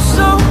fall, and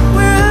so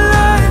will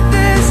I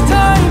this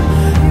time.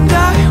 And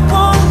I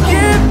won't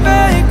get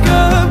back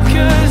up,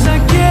 'cause I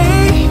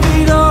gave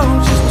it all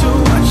just to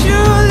watch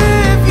you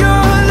live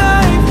your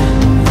life.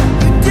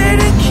 You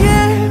didn't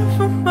care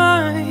for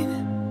mine.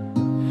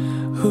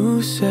 Who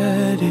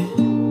said it?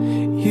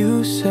 You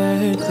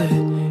said that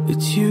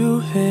it's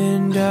you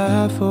and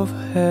I for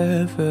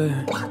forever.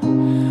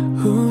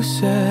 Who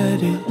said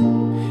it?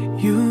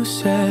 You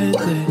said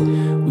that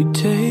we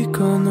take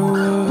on the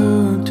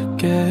world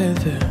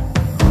together.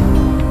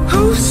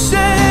 Who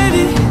said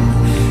it?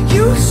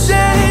 You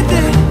said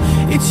that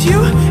it's you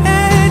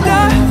and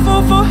I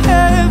for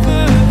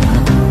forever.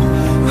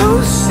 Who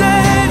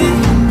said it?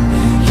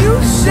 You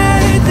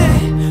said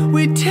that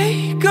we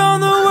take on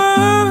the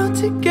world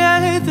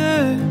together.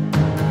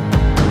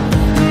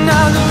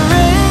 Now the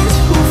rains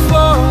will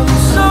fall,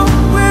 and so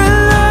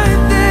will I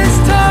this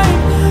time.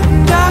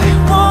 And I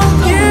won't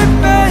get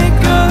back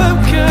up,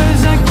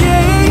 'cause I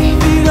gave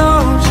it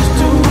all just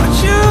to watch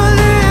you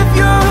live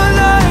your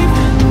life.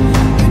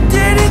 You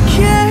didn't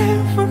care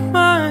for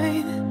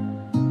mine.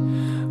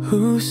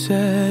 Who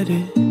said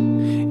it?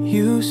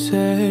 You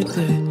said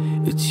that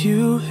it's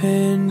you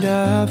and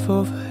I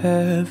for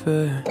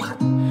forever.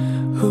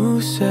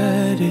 Who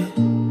said it?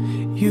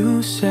 You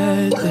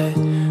said that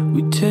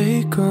we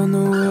take on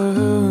the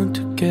world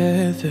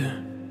together.